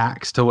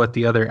reacts to what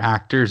the other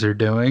actors are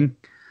doing.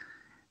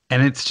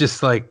 And it's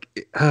just like,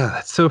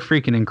 that's so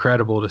freaking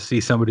incredible to see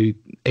somebody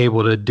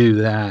able to do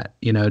that,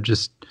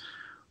 just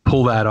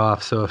pull that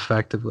off so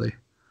effectively.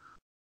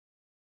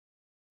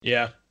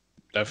 Yeah,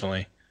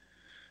 definitely.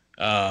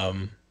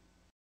 And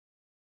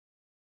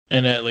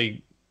at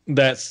least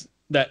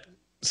that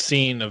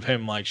scene of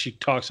him, like she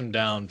talks him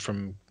down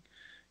from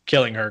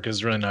killing her because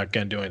he's really not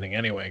going to do anything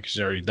anyway because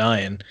she's already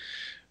dying.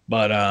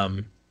 But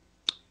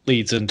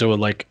leads into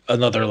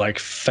another like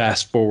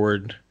fast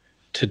forward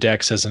to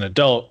Dex as an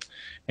adult,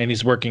 and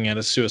he's working at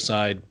a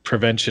suicide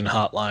prevention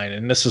hotline.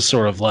 And this is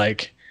sort of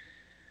like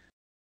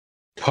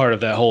part of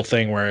that whole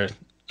thing where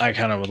I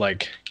kind of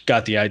like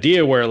got the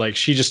idea where like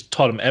she just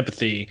taught him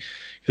empathy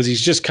because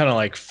he's just kind of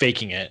like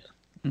faking it.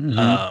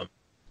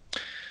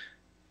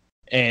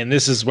 And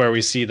this is where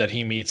we see that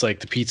he meets like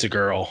the pizza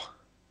girl,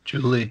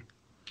 Julie,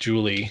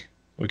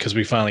 because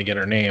we finally get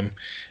her name.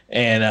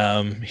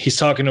 And he's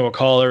talking to a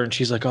caller, and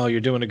she's like, "Oh, you're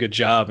doing a good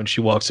job," and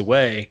she walks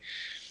away.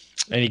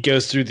 And he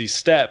goes through these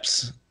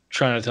steps,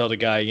 trying to tell the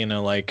guy,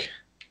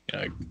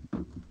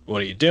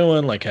 what are you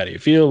doing? Like, how do you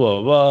feel?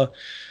 Blah blah blah,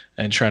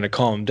 and trying to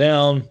calm him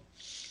down.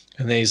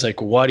 And then he's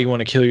like, "Why do you want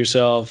to kill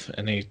yourself?"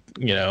 And he,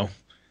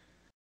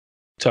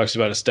 talks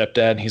about his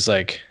stepdad, and he's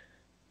like,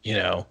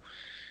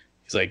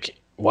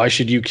 "Why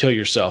should you kill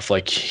yourself?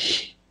 Like,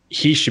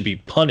 he should be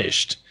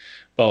punished."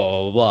 Blah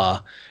blah blah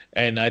blah.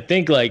 And I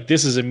think like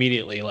this is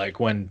immediately like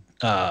when,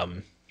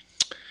 in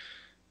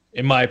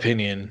my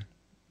opinion,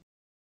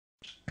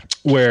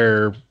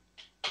 where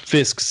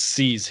Fisk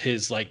sees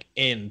his like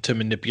into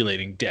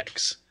manipulating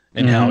Dex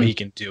and how he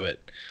can do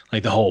it,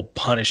 like the whole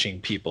punishing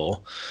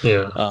people.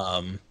 Yeah.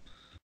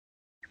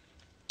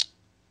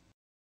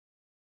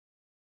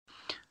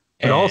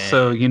 But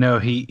also,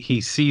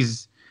 he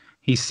sees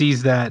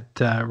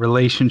that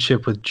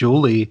relationship with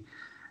Julie,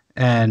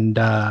 and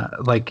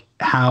like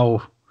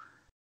how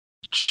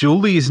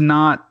Julie's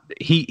not.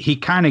 He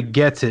kind of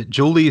gets it.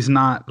 Julie's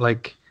not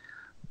like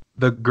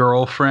the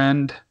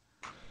girlfriend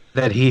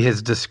that he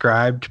has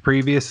described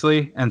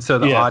previously, and so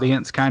the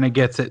audience kind of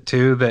gets it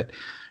too, that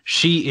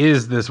she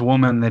is this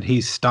woman that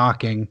he's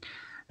stalking.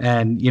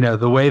 And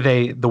the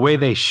way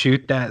they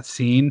shoot that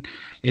scene,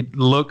 it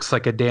looks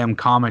like a damn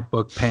comic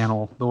book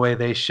panel. The way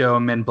they show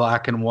him in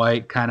black and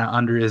white, kind of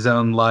under his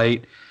own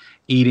light,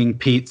 eating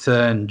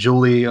pizza, and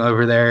Julie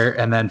over there,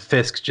 and then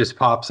Fisk just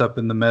pops up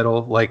in the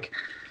middle. Like,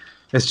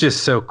 it's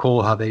just so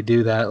cool how they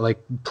do that,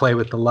 like play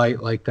with the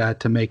light like that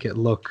to make it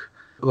look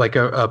like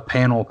a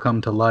panel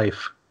come to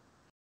life.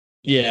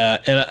 Yeah,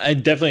 and I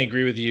definitely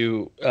agree with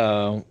you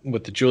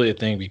with the Julia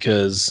thing,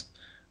 because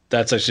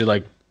that's actually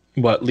like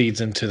what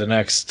leads into the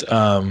next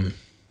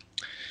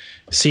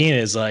scene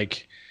is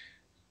like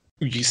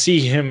you see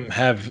him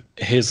have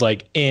his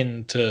like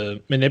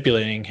into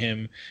manipulating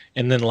him,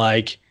 and then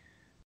like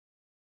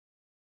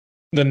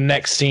the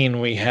next scene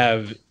we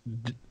have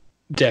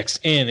Dex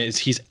in is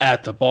he's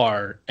at the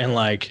bar, and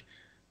like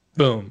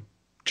boom,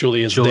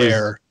 Julie's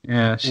there.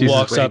 Yeah, she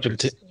walks up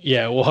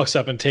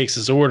and takes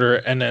his order,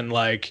 and then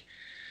like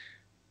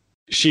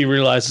she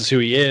realizes who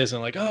he is,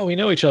 and like, oh, we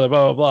know each other,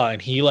 blah blah blah,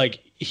 and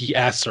he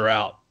asks her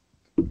out,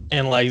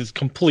 and like it's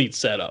complete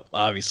setup,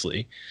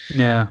 obviously.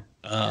 Yeah.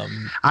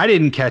 I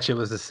didn't catch it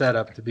was a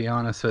setup, to be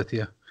honest with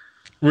you.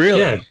 Really?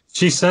 Yeah.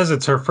 She says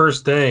it's her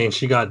first day and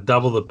she got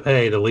double the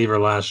pay to leave her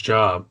last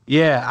job.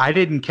 Yeah, I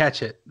didn't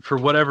catch it for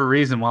whatever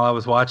reason while I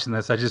was watching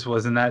this. I just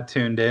wasn't that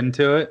tuned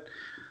into it.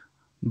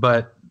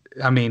 But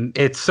I mean,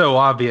 it's so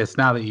obvious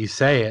now that you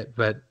say it,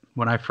 but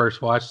when I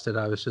first watched it,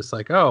 I was just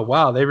like, oh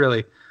wow, they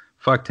really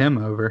fucked him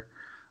over.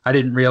 I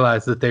didn't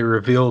realize that they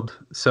revealed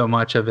so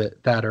much of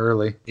it that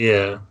early.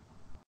 Yeah.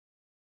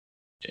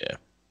 Yeah.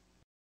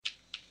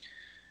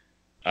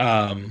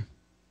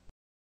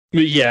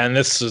 But yeah, and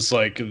this is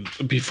like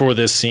before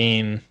this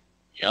scene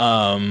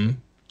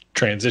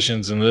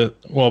transitions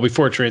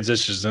before it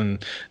transitions in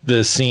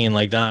the scene,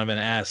 like Donovan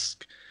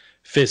asks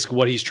Fisk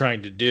what he's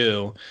trying to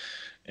do,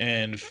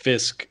 and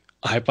Fisk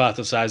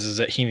hypothesizes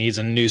that he needs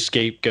a new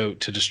scapegoat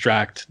to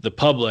distract the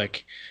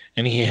public,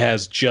 and he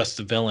has just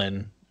the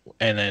villain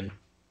and then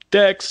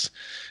Dex.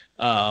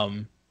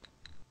 And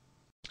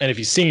if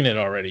you've seen it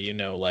already, he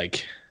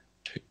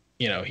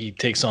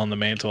takes on the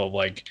mantle of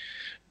like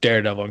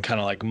Daredevil and kind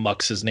of like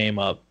mucks his name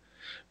up.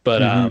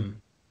 But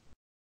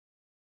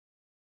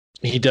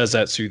he does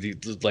that through the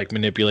like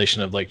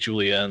manipulation of like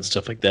Julia and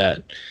stuff like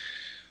that.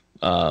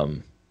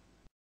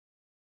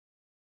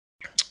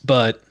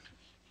 But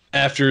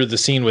after the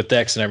scene with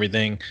Dex and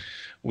everything,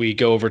 we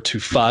go over to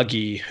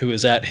Foggy, who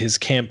is at his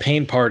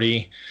campaign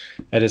party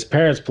at his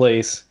parents'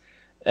 place,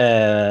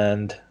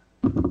 and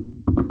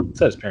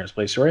it's at his parents'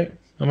 place, right?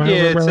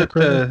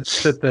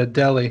 It's at the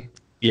deli.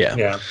 Yeah.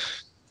 Yeah.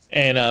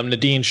 And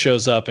Nadine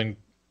shows up and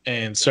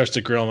starts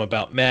to grill him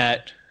about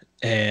Matt,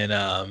 and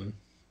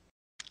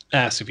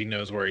asks if he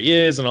knows where he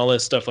is and all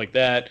this stuff like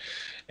that.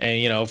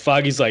 And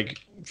Foggy's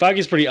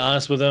pretty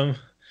honest with him,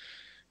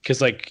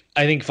 because like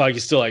I think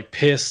Foggy's still like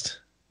pissed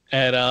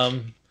at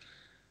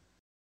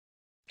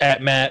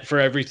Matt for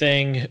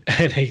everything,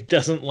 and he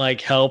doesn't like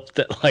help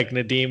that like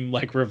Nadeem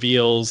like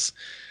reveals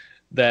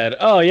that,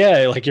 oh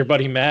yeah, like your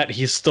buddy Matt,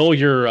 he stole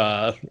your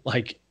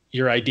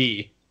your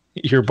ID,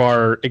 your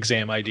bar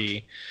exam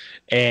ID,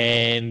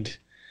 and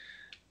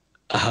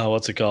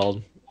what's it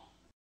called?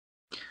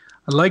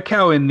 I like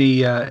how in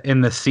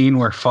the scene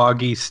where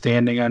Foggy's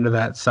standing under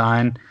that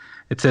sign,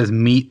 it says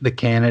 "Meet the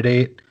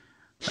candidate,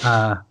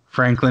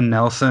 Franklin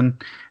Nelson,"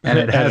 and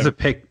it has a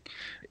pic.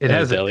 It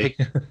has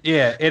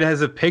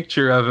a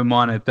picture of him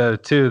on it though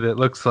too that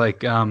looks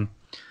like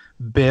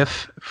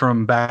Biff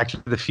from Back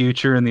to the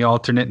Future in the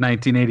alternate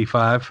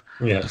 1985.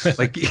 Yes.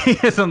 Like he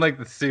has on like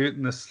the suit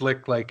and the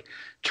slick like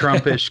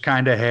Trumpish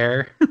kind of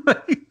hair.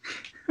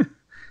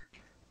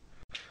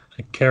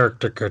 A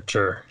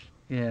caricature.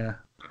 Yeah.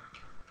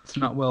 It's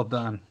not well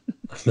done.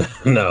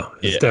 No,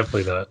 it's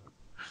definitely not.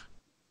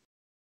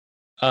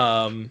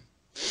 Um,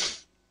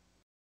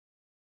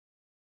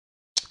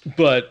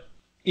 but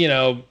you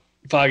know,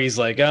 Foggy's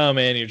like, "Oh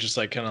man, you're just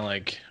like kind of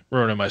like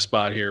ruining my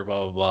spot here,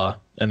 blah blah blah,"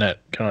 and that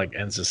kind of like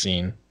ends the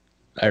scene.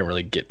 I didn't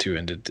really get too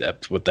into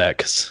depth with that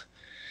because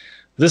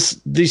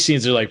these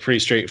scenes are like pretty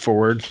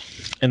straightforward,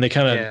 and they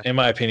kind of, in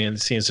my opinion, the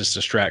scenes just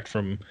distract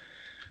from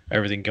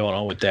everything going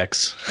on with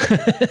Dex.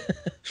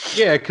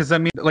 Yeah, because I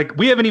mean, like,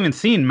 we haven't even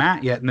seen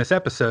Matt yet in this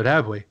episode,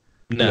 have we?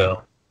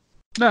 No.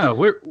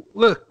 We're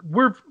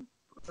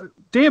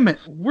damn it,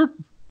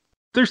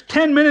 there's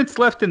 10 minutes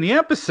left in the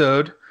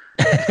episode,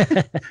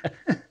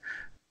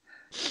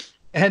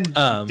 and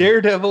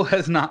Daredevil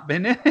has not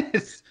been in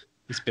it.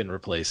 He's been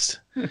replaced.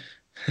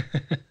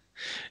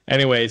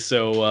 Anyway,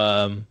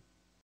 so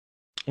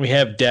we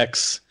have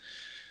Dex,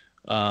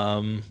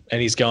 and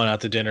he's going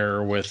out to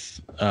dinner with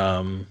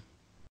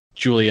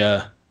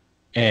Julia,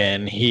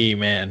 and he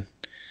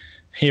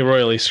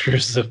royally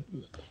screws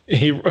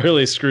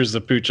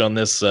the pooch on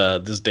this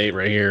this date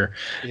right here,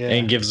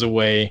 and gives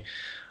away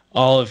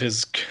all of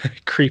his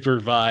creeper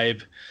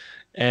vibe,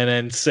 and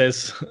then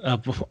says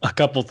a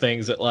couple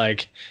things that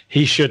like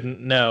he shouldn't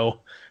know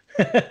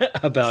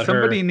about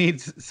somebody her.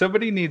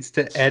 Somebody needs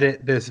to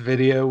edit this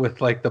video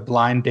with like the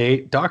blind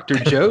date. Dr.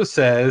 Joe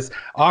says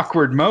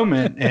awkward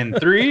moment in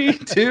 3,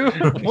 2,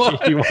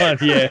 1.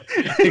 Yeah,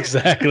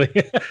 exactly.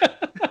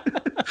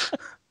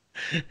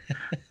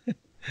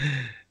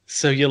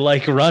 So you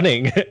like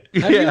running? How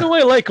do you know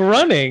I like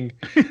running?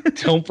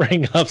 Don't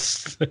bring up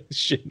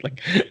shit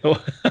like.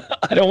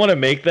 I don't want to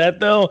make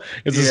that though.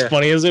 It's as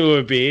funny as it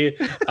would be.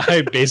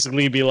 I'd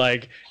basically be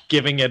like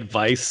giving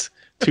advice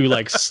to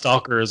like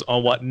stalkers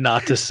on what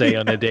not to say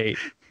on a date.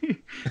 You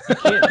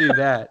can't do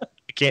that.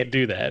 I can't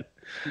do that.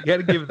 You got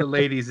to give the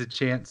ladies a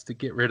chance to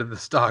get rid of the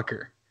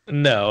stalker.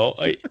 No,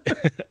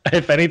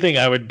 if anything,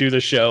 I would do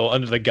the show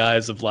under the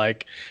guise of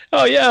like,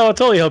 oh yeah, I'll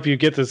totally help you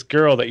get this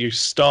girl that you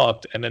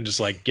stalked, and then just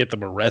like get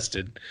them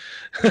arrested.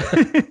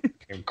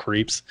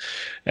 Creeps.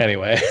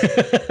 Anyway,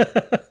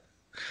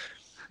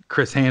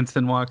 Chris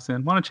Hansen walks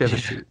in. Why don't you have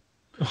a seat?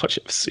 Why don't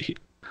you have a seat?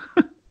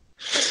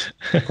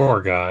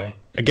 Poor guy.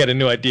 I got a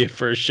new idea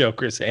for a show,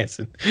 Chris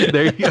Hansen.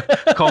 There you go.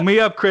 Call me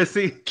up,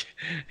 Chrissy.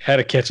 How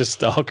to catch a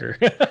stalker.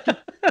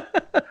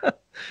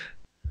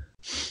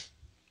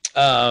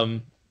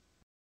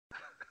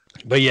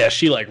 But yeah,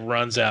 she like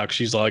runs out.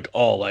 She's like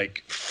all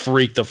like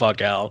freaked the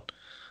fuck out.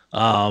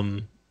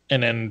 And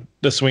then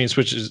the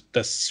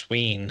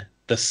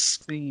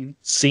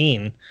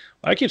scene.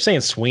 I keep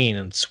saying sween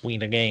and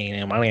sween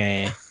again.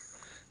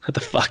 What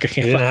the fuck? I can't.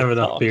 You didn't have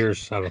enough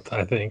beers,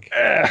 I think.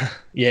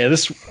 Yeah,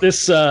 this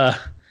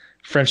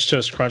French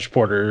toast crunch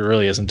porter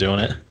really isn't doing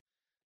it.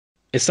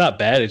 It's not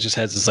bad. It just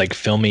has this like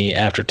filmy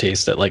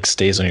aftertaste that like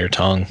stays on your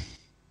tongue.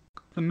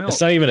 The milk. It's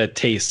not even a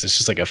taste. It's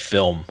just like a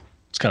film.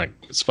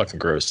 It's fucking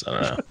gross. I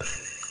don't know.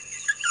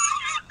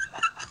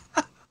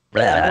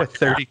 With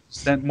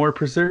 30% more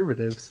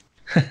preservatives.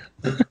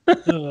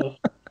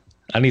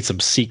 I need some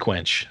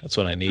Sequench. That's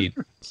what I need.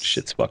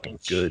 Shit's fucking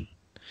good.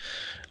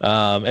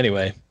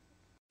 Anyway.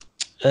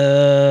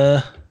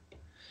 So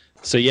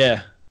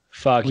yeah,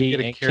 Foggy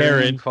and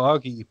Karen.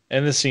 Foggy.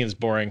 And this scene's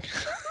boring.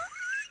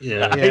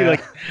 Yeah.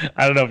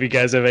 I don't know if you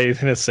guys have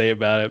anything to say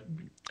about it.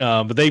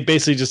 But they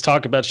basically just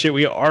talk about shit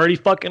we already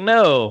fucking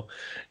know.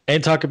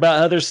 And talk about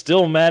how they're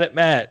still mad at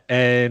Matt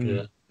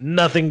and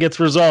nothing gets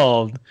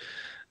resolved.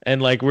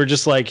 And like we're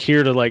just like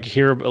here to like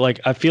hear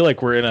like I feel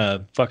like we're in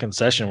a fucking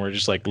session. We're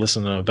just like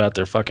listening about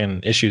their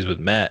fucking issues with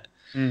Matt.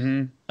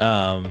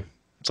 Mm-hmm.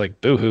 It's like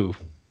boo-hoo.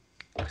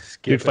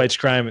 Dude fights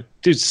crime.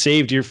 Dude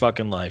saved your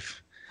fucking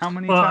life. How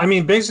many Well, times? I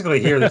mean,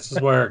 basically here, this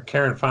is where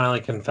Karen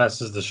finally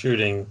confesses to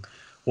shooting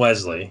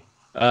Wesley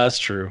That's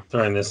true.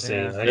 during this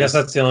scene. Yeah. I guess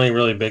that's the only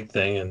really big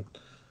thing, and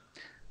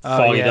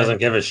Foggy doesn't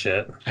give a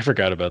shit. I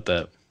forgot about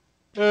that.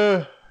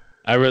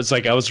 I was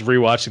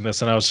rewatching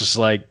this and I was just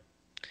like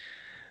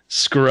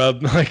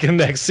scrub like the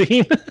next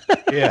scene.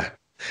 Yeah.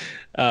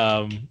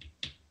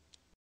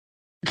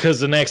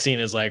 Because the next scene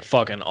is like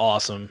fucking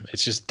awesome.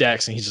 It's just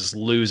Dex and he's just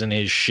losing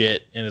his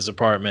shit in his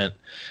apartment.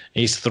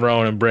 He's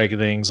throwing and breaking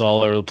things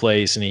all over the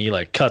place and he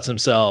like cuts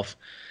himself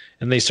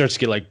and they start to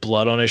get like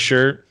blood on his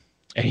shirt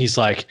and he's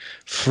like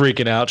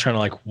freaking out trying to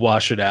like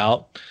wash it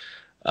out.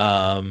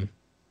 But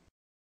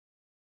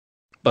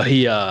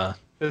he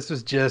This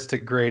was just a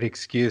great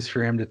excuse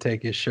for him to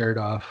take his shirt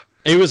off.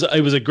 it was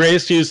a great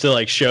excuse to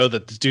like show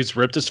that the dude's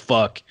ripped as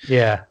fuck.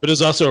 Yeah. But it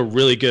was also a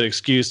really good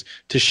excuse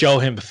to show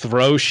him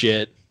throw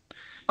shit.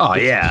 Oh,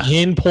 yeah.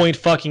 Pinpoint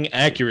fucking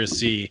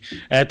accuracy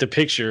at the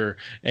picture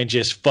and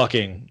just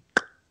fucking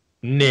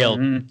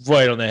nailed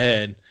right on the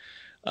head.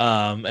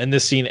 And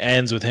this scene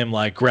ends with him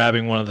like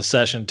grabbing one of the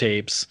session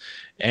tapes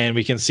and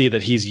we can see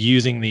that he's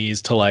using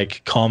these to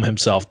like calm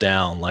himself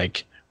down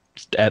like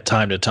at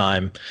time to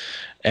time.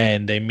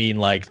 And they mean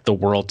like the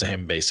world to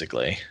him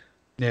basically.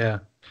 Yeah.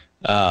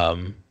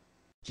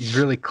 He's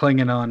really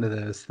clinging on to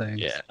those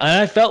things. Yeah.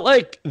 And I felt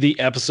like the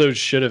episode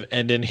should have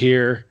ended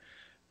here,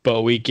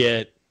 but we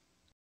get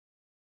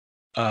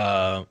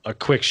a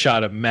quick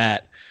shot of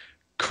Matt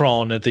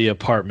crawling at the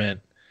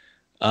apartment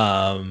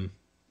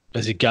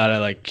as he got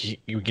out,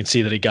 you can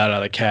see that he got out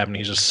of the cabin.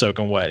 He's just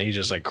soaking wet. He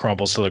just like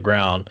crumples to the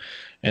ground,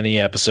 and the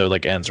episode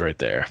like ends right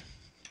there.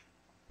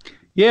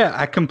 Yeah,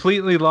 I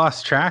completely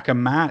lost track of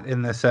Matt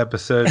in this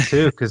episode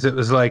too, because it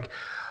was like,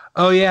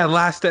 oh yeah,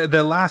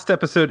 the last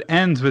episode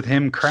ends with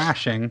him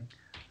crashing.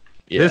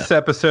 Yeah. This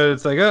episode,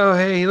 it's like, oh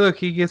hey, look,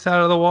 he gets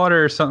out of the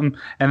water or something,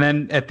 and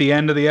then at the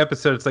end of the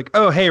episode, it's like,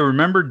 oh hey,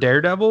 remember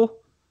Daredevil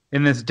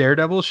in this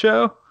Daredevil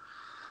show?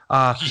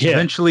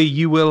 Eventually,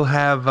 you will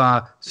have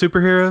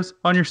superheroes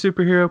on your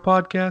superhero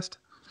podcast.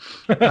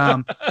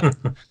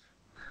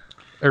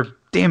 Or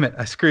damn it,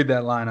 I screwed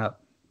that line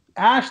up.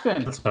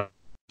 Ashton,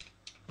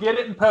 get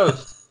it in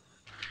post.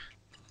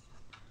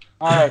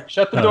 All right,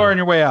 shut the door on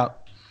your way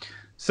out.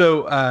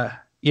 So,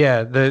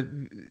 yeah,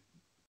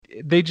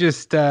 they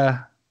just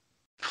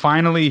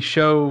finally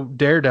show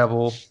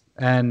Daredevil,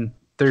 and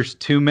there's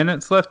 2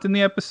 minutes left in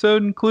the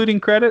episode, including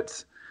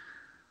credits.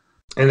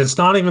 And it's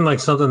not even like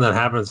something that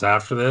happens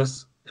after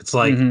this. It's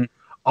like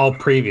all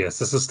previous.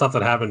 This is stuff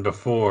that happened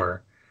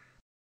before.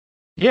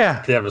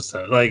 Yeah, the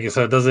episode. Like,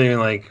 so it doesn't even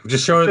like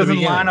just show it. It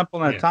doesn't line up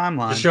on a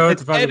timeline. Just show it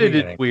it's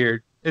edited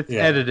weird. It's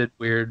edited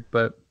weird,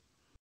 but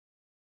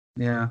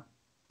yeah.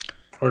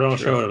 Or don't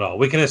show it at all.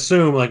 We can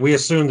assume, like, we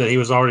assumed that he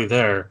was already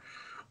there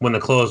when the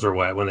clothes were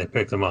wet when they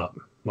picked him up.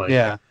 Like,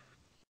 yeah.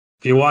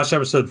 If you watched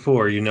episode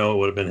 4, you know it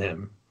would have been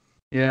him.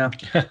 Yeah.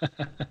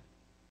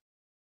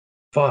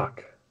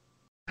 Fuck.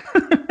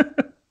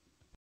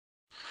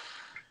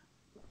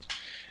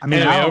 I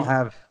mean, I don't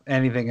have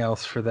anything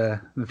else for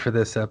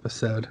this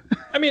episode.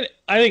 I mean,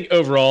 I think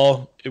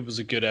overall it was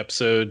a good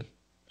episode.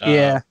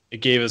 Yeah. It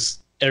gave us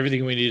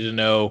everything we needed to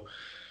know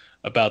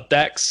about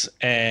Dex,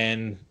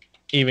 and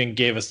even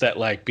gave us that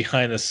like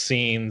behind the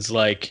scenes,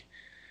 like,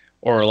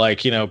 or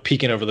like, you know,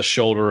 peeking over the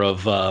shoulder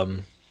of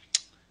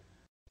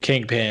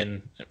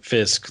Kingpin,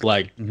 Fisk,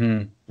 like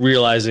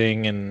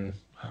realizing and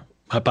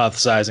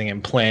hypothesizing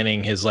and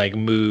planning his like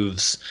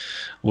moves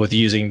with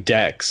using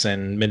Dex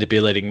and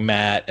manipulating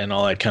Matt and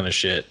all that kind of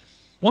shit.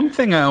 One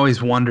thing I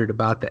always wondered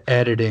about the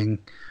editing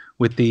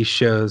with these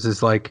shows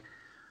is like,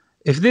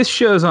 if this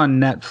show's on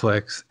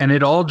Netflix and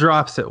it all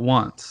drops at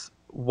once,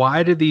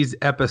 why do these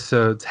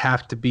episodes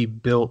have to be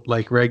built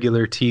like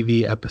regular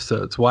TV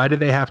episodes? Why do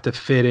they have to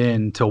fit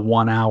into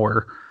 1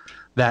 hour,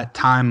 that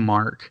time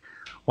mark?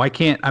 Why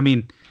can't, I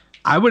mean,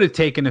 I would have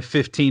taken a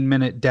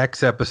 15-minute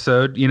Dex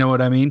episode, you know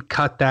what I mean?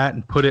 Cut that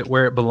and put it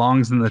where it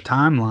belongs in the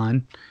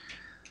timeline.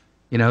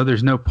 You know,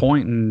 there's no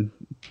point in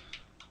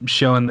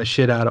showing the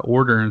shit out of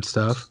order and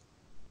stuff.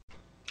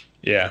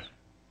 Yeah.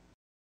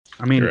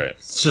 I mean, right.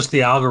 It's just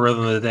the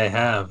algorithm that they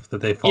have, that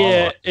they follow.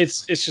 Yeah,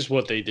 it's just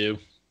what they do.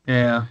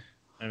 Yeah.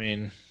 I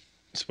mean,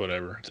 it's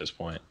whatever at this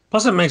point.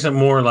 Plus, it makes it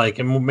more like,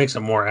 it makes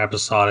it more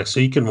episodic. So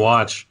you can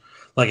watch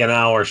like an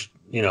hour,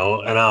 you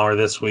know, an hour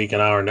this week,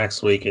 an hour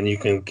next week, and you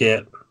can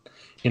get,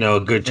 you know,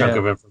 a good chunk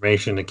of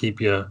information to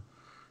keep you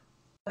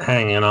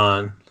hanging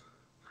on.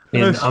 I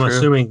mean, I'm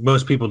assuming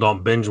most people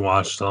don't binge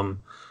watch them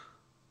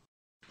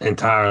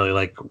entirely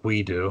like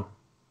we do.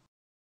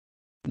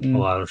 A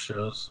lot of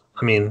shows.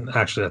 I mean,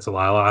 actually, that's a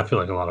lie. I feel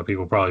like a lot of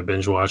people probably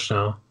binge watch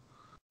now.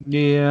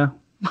 Yeah.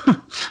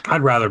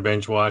 I'd rather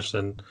binge watch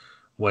than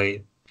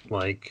wait,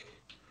 like,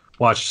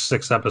 watch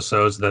 6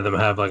 episodes, then them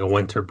have like a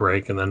winter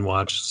break, and then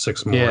watch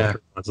 6 more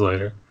 3 months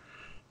later.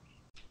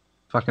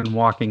 Fucking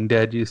Walking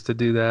Dead used to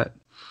do that.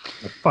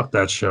 Fuck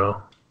that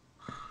show.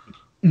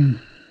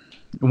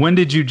 When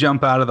did you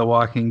jump out of The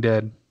Walking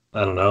Dead?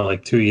 I don't know,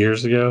 like 2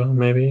 years ago,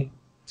 maybe?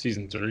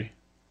 Season 3.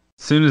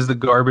 As soon as the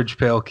Garbage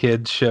Pail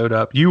Kids showed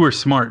up. You were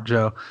smart,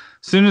 Joe.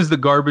 As soon as the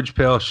Garbage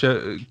Pail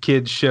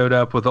Kids showed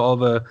up with all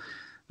the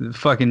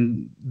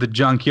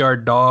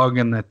junkyard dog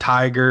and the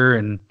tiger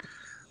and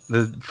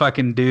the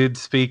fucking dude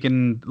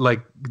speaking,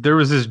 like, there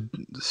was this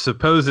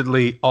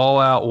supposedly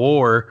all-out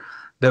war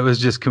that was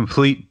just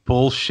complete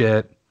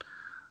bullshit.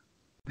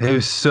 It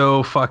was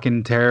so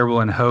fucking terrible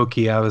and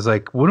hokey. I was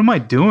like, what am I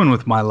doing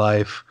with my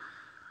life?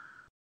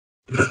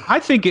 I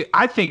think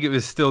it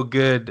was still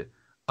good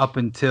up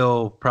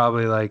until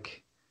probably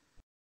like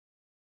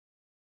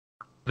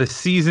the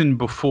season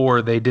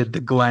before they did the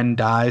Glenn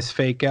dies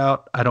fake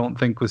out. I don't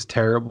think was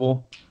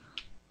terrible,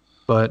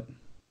 but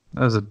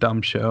that was a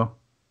dumb show.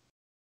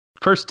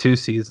 First 2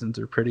 seasons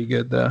are pretty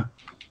good though.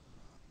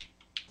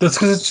 That's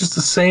because it's just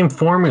the same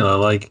formula.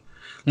 Like,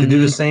 they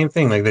do the same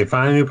thing. Like, they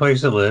find a new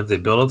place to live. They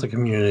build up the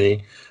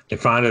community. They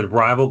find a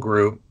rival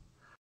group.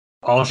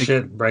 All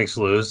shit breaks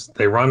loose.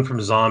 They run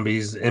from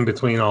zombies in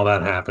between all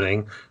that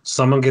happening.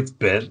 Someone gets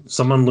bit.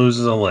 Someone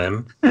loses a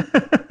limb.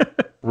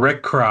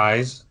 Rick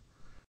cries.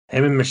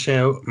 Him and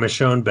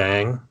Michonne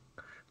bang.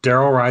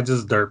 Daryl rides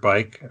his dirt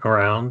bike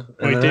around.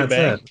 And Wait, they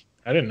bang? it.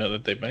 I didn't know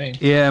that they banged.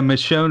 Yeah,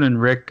 Michonne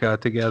and Rick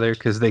got together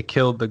because they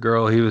killed the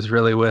girl he was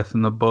really with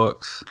in the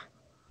books.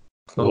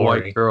 The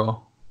Lori. white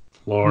girl.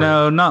 Lori.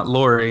 No, not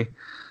Lori.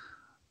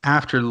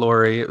 After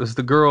Lori, it was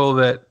the girl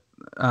that,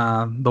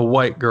 the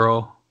white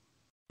girl.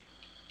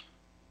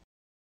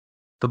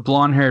 The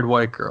blonde-haired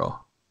white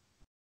girl.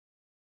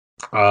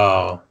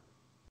 Oh.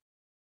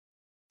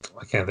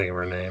 I can't think of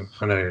her name.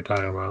 I know who you're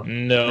talking about.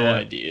 No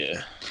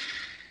idea.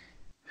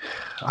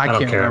 I don't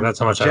can't care. remember. That's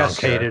how much I Jess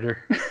don't care. hated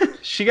her.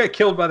 She got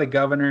killed by the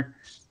governor.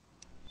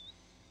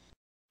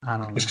 I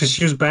don't know. It's because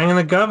she was banging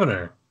the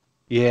governor.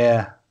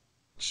 Yeah,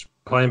 She's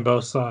playing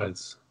both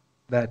sides.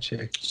 that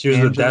chick. She was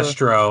Angela? the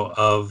Destro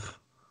of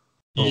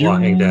The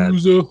Walking Dead.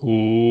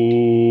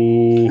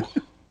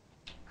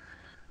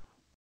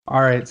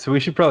 All right, so we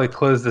should probably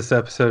close this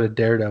episode of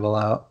Daredevil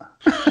out.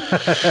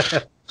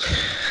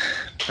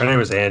 Her name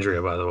is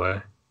Andrea, by the way.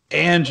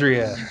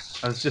 Andrea.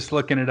 I was just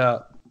looking it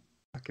up.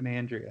 Fucking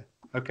Andrea.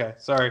 Okay,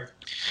 sorry.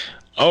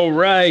 All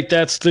right,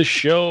 that's the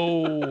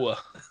show.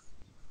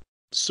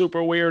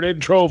 Super weird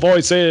intro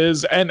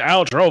voices and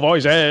outro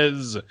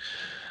voices. All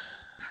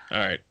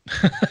right.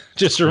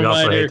 Just a We reminder.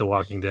 also hate The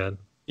Walking Dead.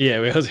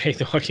 Yeah, we also hate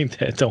The Walking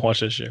Dead. Don't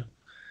watch this show.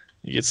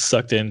 You get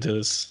sucked into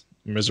this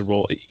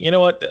miserable. You know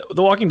what?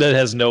 The Walking Dead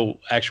has no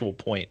actual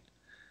point.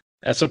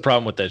 That's the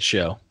problem with that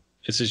show.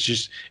 It's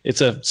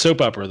a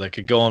soap opera that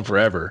could go on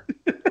forever.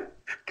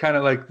 Kind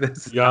of like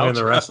this. Young and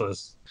the outro.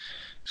 Restless.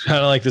 Kind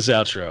of like this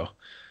outro.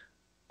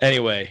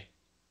 Anyway,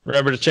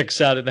 remember to check us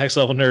out at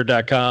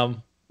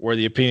nextlevelnerd.com, where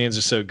the opinions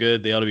are so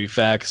good they ought to be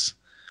facts.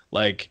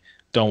 Like,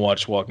 don't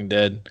watch Walking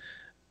Dead.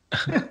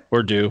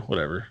 Or do,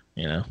 whatever.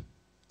 You know,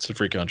 it's a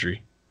free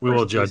country. We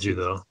will judge you,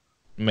 though.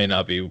 May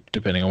not be,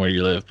 depending on where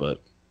you live, but.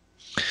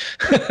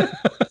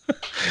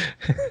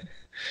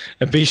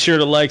 And be sure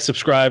to like,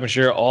 subscribe, and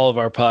share all of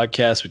our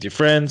podcasts with your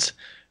friends,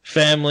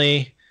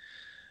 family,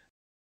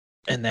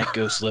 and that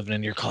ghost living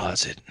in your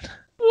closet.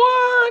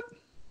 What?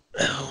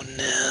 Oh,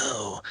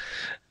 no.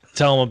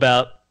 Tell them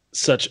about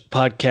such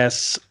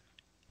podcasts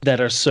that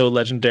are so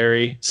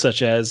legendary,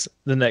 such as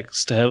the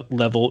Next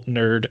Level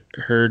Nerd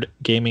Herd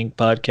Gaming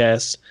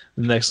Podcast,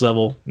 the Next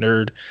Level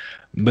Nerd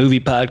Movie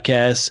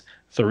Podcast,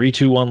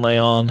 321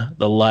 Leon,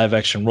 the Live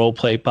Action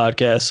Roleplay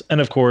Podcast,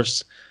 and of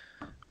course,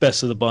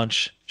 best of the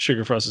bunch,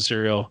 Sugar Frosted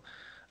Cereal.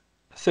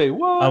 Say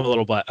what? I'm a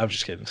little biased. I'm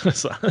just kidding. I'm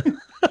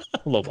a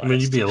little biased. I mean,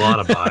 you'd be a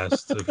lot of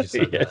biased if you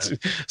said Yeah, that.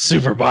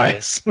 super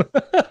biased.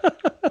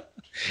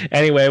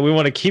 Anyway, we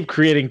want to keep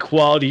creating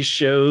quality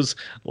shows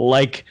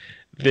like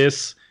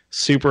this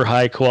super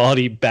high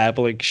quality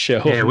babbling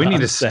show. Yeah, of we need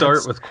to nonsense.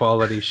 start with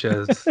quality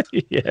shows.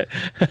 Yeah.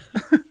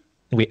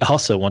 We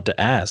also want to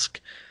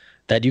ask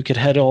that you could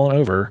head on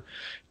over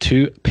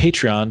to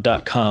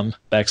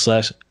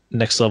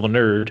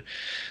patreon.com/nextlevelnerd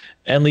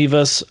and leave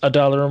us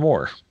 $1 or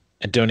more.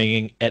 And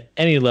donating at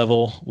any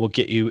level will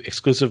get you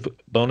exclusive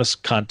bonus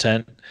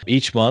content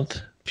each month.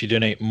 If you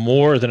donate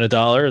more than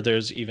 $1,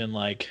 there's even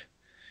like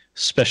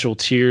special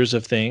tiers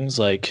of things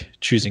like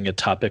choosing a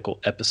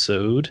topical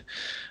episode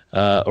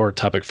or a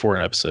topic for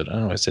an episode. I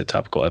don't know why I said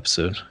topical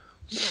episode.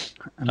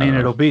 I mean,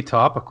 it'll be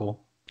topical.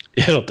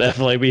 It'll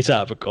definitely be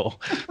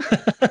topical.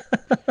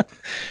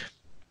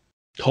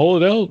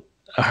 Hold it out.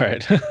 All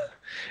right.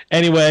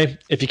 Anyway,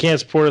 if you can't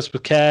support us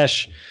with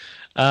cash,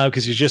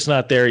 because you're just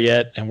not there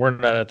yet, and we're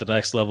not at the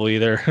next level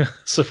either,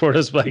 support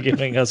us by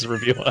giving us a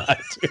review on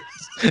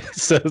iTunes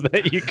so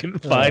that you can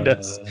find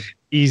us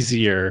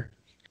easier.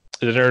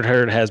 The Nerd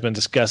Herd has been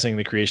discussing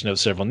the creation of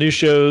several new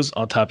shows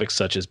on topics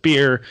such as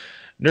beer,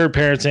 nerd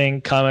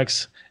parenting,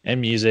 comics, and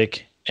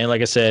music. And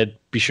like I said,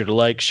 be sure to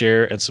like,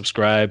 share, and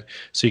subscribe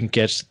so you can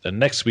catch the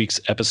next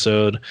week's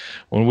episode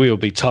when we will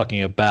be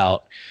talking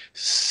about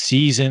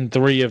Season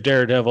 3 of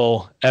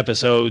Daredevil,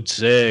 Episode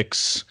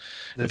 6.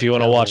 If you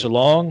want to watch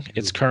along,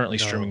 it's currently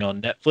streaming on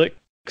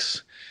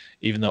Netflix,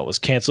 even though it was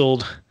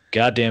canceled.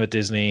 God damn it,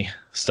 Disney.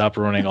 Stop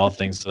ruining all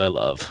things that I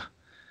love.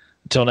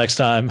 Until next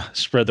time,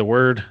 spread the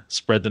word,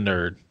 spread the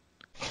nerd.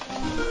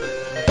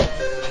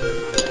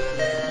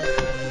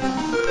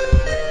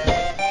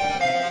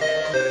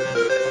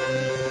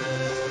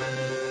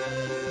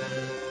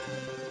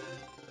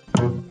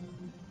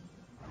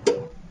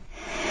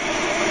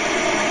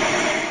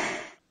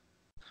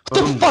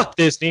 What the fuck,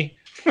 Disney?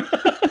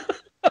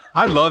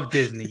 I love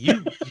Disney.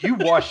 You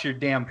wash your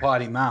damn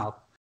potty mouth.